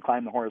 Kids can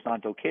climb the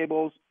horizontal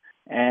cables,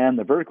 and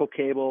the vertical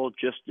cable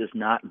just is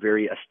not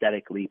very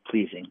aesthetically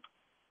pleasing.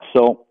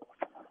 So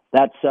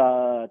that's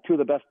two of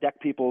the best deck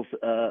people's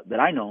that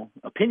I know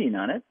opinion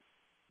on it.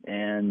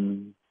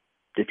 And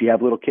if you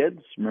have little kids,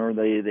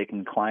 remember they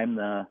can climb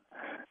the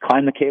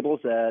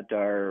cables that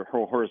are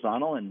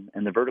horizontal, and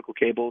the vertical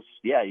cables.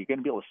 Yeah, you're going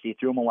to be able to see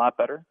through them a lot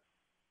better.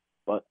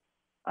 But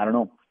I don't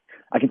know.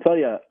 I can tell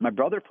you, my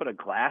brother put a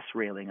glass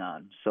railing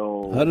on.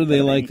 So how do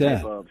they like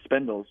that? Of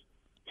spindles.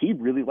 He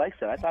really likes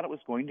it. I thought it was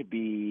going to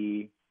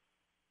be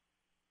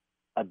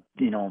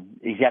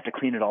you have to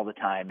clean it all the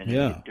time and it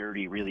gets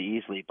dirty really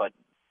easily. But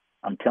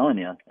I'm telling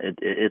you,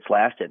 it's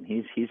lasted.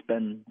 He's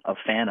been a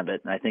fan of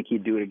it, and I think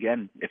he'd do it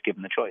again if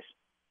given the choice.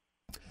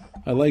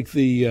 I like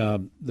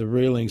the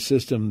railing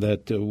system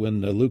that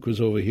when Luke was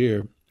over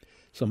here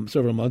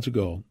several months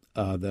ago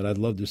that I'd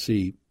love to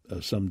see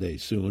someday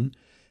soon.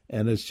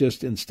 And it's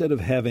just, instead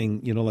of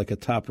having, like a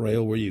top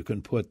rail where you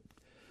can put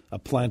a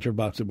planter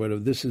box or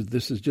whatever, this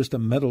is just a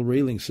metal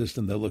railing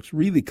system that looks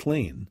really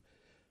clean,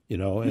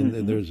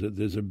 and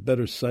there's a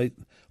better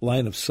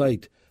line of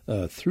sight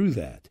through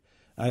that.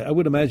 I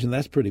would imagine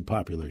that's pretty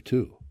popular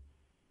too.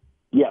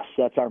 Yes,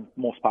 that's our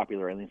most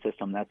popular railing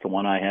system. That's the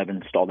one I have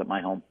installed at my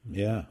home.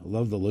 Yeah, I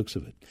love the looks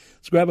of it.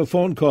 Let's grab a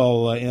phone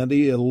call,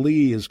 Andy.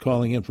 Lee is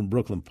calling in from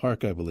Brooklyn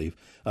Park, I believe.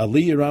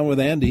 Lee, you're on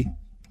with Andy.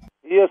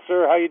 Yes,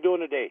 sir. How you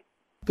doing today?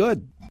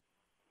 Good.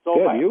 So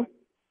Good, you?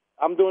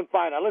 I'm doing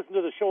fine. I listen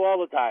to the show all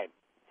the time.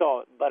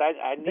 So, but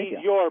I need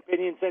your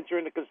opinion since you're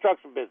in the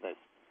construction business.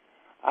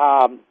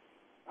 I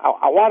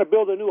want to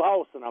build a new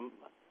house,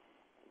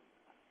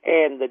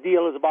 and the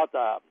deal is about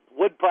the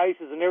wood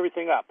prices and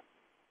everything up.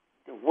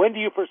 When do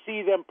you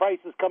foresee them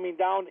prices coming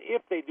down,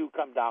 if they do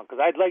come down? Because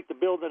I'd like to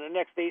build in the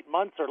next 8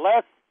 months or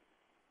less.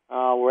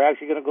 We're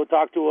actually going to go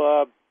talk to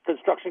a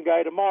construction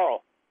guy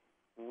tomorrow.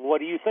 What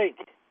do you think?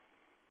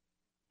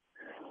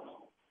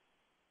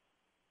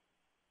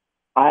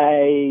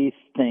 I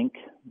think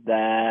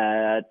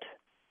that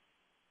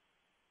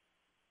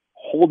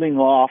holding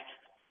off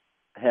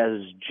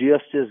has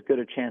just as good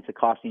a chance of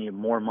costing you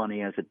more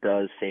money as it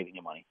does saving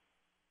you money.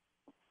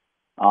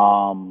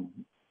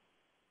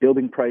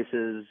 Building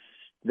prices,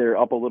 they're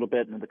up a little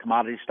bit, and the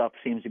commodity stuff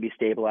seems to be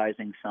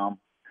stabilizing some.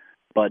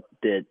 But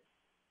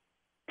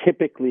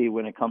typically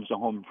when it comes to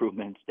home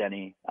improvements,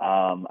 Denny,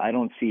 I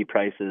don't see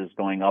prices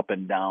going up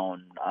and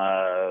down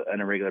on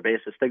a regular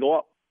basis. They go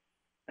up,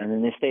 and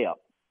then they stay up.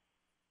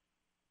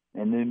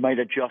 And they might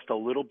adjust a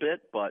little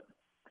bit, but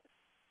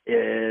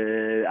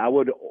I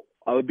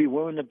would be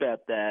willing to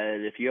bet that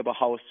if you have a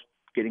house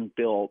getting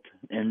built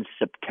in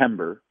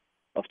September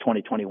of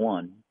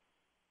 2021,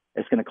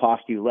 it's going to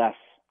cost you less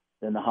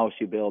than the house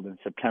you build in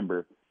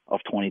September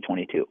of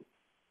 2022.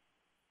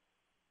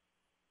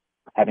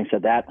 Having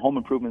said that, home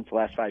improvements the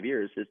last 5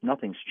 years,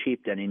 nothing's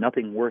cheap, Denny.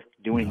 Nothing worth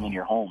doing in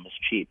your home is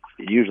cheap.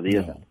 It usually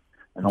isn't.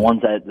 And the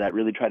ones that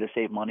really try to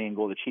save money and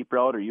go the cheap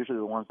route are usually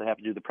the ones that have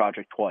to do the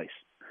project twice.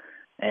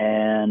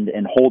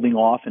 And holding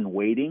off and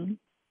waiting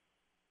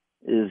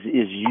is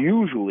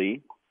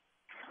usually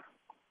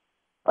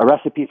a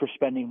recipe for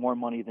spending more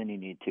money than you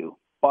need to.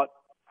 But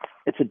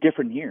it's a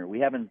different year. We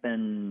haven't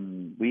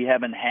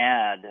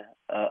had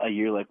a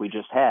year like we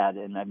just had,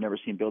 and I've never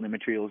seen building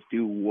materials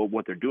do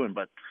what they're doing.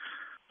 But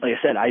like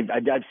I said,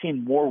 I've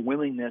seen more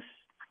willingness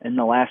in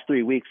the last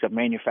 3 weeks of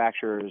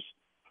manufacturers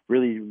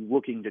really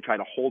looking to try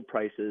to hold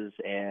prices,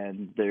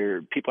 and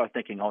people are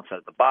thinking outside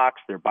of the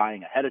box. They're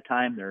buying ahead of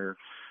time.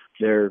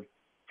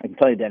 I can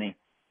tell you, Denny,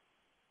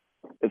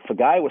 if a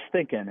guy was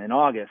thinking in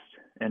August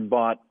and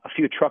bought a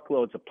few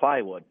truckloads of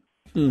plywood,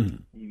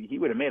 he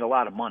would have made a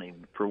lot of money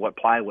for what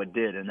plywood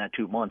did in that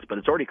 2 months, but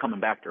it's already coming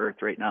back to earth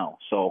right now.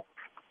 So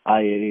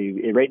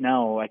right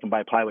now I can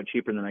buy plywood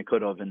cheaper than I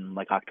could have in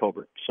like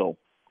October. So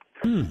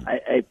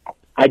I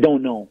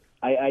don't know.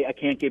 I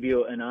can't give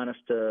you an honest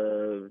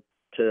to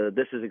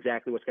this is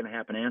exactly what's going to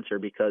happen answer,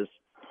 because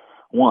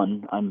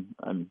one,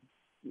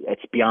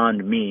 it's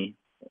beyond me.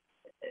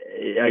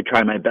 I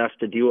try my best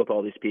to deal with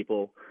all these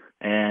people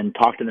and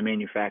talk to the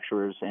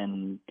manufacturers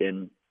and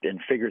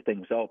figure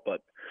things out,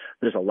 but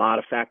there's a lot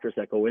of factors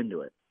that go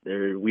into it.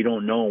 We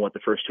don't know what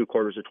the first 2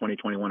 quarters of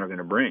 2021 are going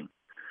to bring.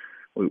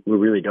 We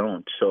really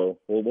don't. So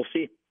we'll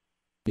see.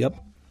 Yep.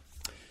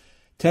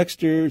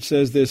 Texter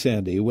says this,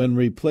 Andy: when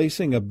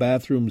replacing a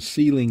bathroom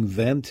ceiling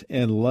vent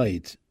and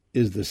light,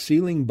 is the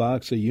ceiling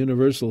box a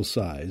universal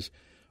size,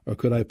 or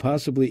could I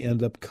possibly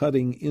end up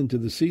cutting into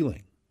the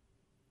ceiling?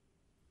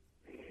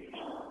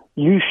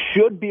 You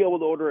should be able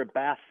to order a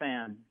bath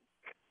fan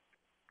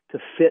to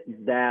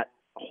fit that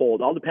hole.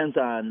 It all depends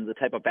on the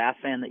type of bath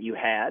fan that you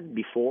had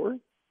before,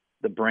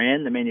 the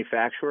brand, the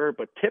manufacturer,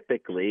 but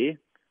typically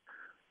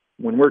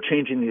when we're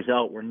changing these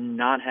out, we're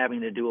not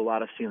having to do a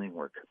lot of ceiling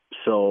work.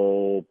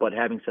 So, but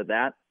having said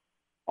that,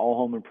 all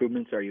home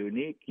improvements are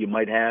unique. You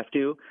might have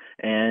to,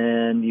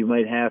 and you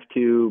might have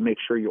to make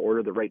sure you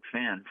order the right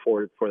fan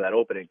for that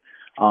opening.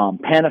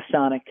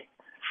 Panasonic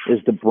is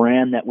the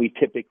brand that we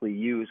typically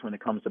use when it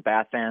comes to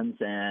bath fans,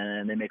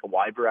 and they make a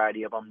wide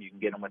variety of them. You can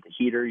get them with a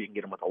heater, you can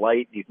get them with a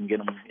light, you can get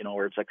them,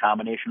 where it's a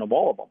combination of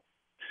all of them,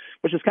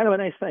 which is kind of a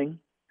nice thing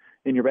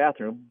in your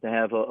bathroom to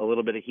have a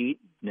little bit of heat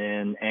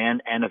and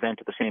a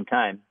vent at the same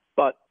time.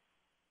 But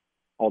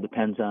all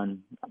depends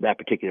on that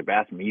particular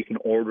bathroom. You can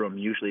order them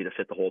usually to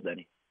fit the hole,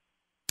 Denny.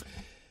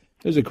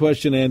 There's a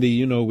question,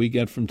 Andy, we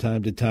get from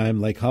time to time,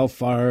 like how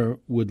far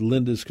would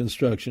Lindus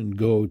Construction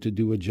go to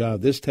do a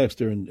job? This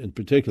texter in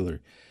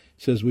particular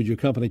says, would your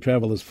company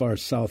travel as far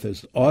south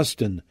as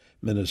Austin,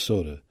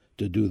 Minnesota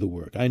to do the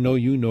work? I know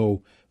you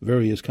know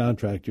various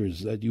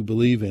contractors that you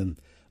believe in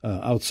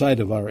outside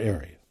of our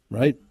area,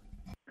 right?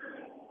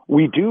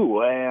 We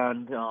do,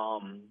 and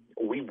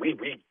we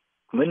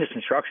Lindus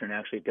Construction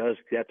actually does.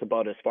 That's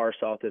about as far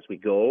south as we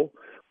go.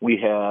 We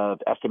have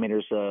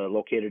estimators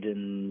located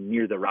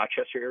near the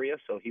Rochester area,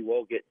 so he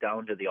will get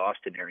down to the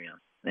Austin area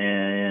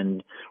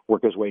and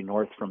work his way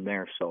north from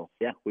there. So,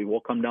 yeah, we will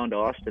come down to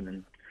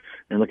Austin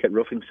and look at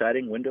roofing,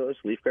 siding, windows,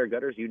 leaf guard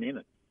gutters, you name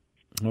it.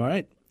 All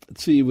right.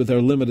 Let's see, with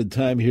our limited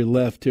time here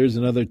left, here's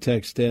another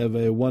text. Have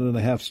a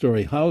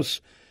 1.5-story house.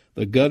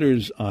 The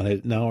gutters on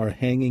it now are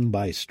hanging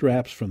by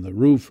straps from the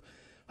roof.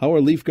 How are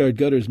leaf guard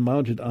gutters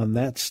mounted on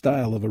that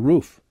style of a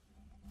roof?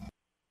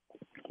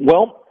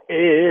 Well,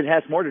 it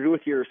has more to do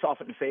with your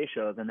soffit and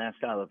fascia than that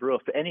style of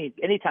roof.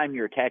 Anytime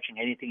you're attaching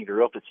anything to your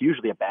roof, it's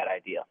usually a bad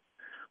idea.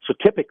 So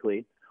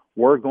typically,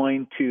 we're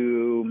going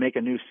to make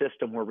a new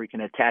system where we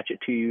can attach it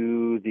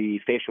to the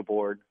fascia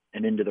board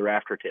and into the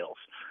rafter tails.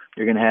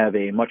 You're going to have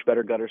a much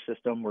better gutter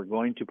system. We're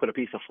going to put a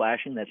piece of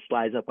flashing that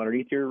slides up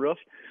underneath your roof.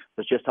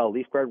 That's just how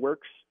leaf guard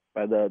works.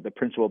 By the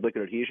principle of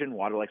liquid adhesion,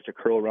 water likes to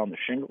curl around the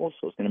shingles,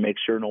 so it's going to make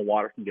sure no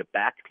water can get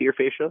back to your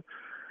fascia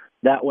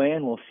that way,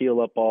 and we'll seal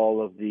up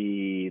all of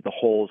the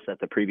holes that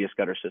the previous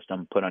gutter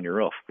system put on your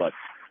roof. But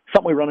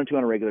something we run into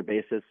on a regular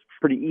basis,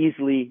 pretty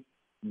easily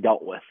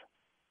dealt with.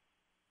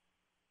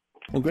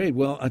 Well, great.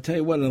 Well, I'll tell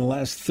you what, in the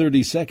last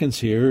 30 seconds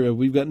here,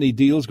 we've got any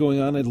deals going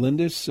on at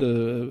Lindus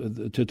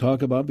to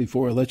talk about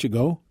before I let you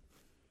go?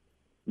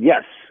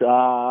 Yes.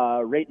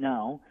 Right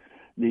now,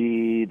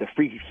 the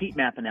free heat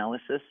map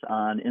analysis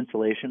on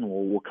insulation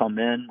will come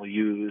in. We'll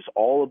use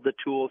all of the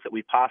tools that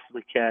we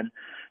possibly can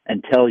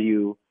and tell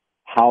you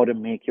how to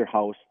make your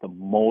house the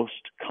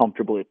most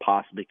comfortable it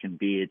possibly can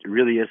be. It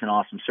really is an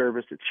awesome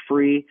service. It's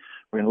free.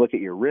 We're going to look at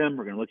your rim.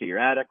 We're going to look at your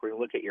attic. We're going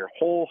to look at your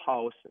whole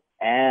house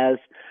as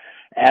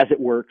it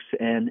works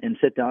and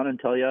sit down and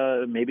tell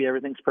you maybe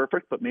everything's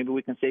perfect, but maybe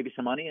we can save you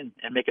some money and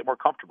make it more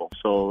comfortable.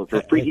 So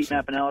for free heat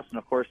map analysis, and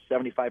of course,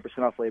 75%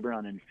 off labor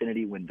on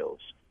Infinity Windows.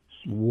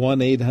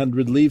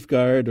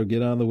 1-800-LEAF-GUARD or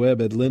get on the web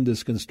at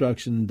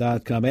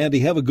lindusconstruction.com. Andy,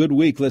 have a good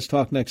week. Let's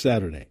talk next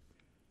Saturday.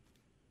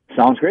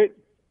 Sounds great.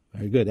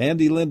 Very good.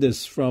 Andy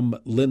Lindus from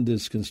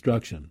Lindus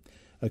Construction.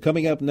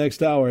 Coming up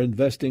next hour,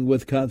 investing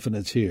with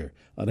confidence here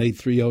on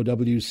 830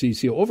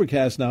 WCCO.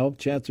 Overcast now,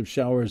 chance of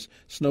showers,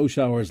 snow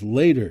showers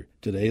later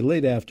today,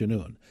 late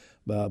afternoon.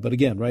 But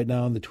again, right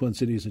now in the Twin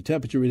Cities, the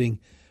temperature reading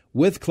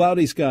with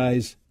cloudy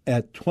skies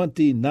at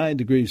 29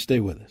 degrees. Stay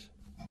with us.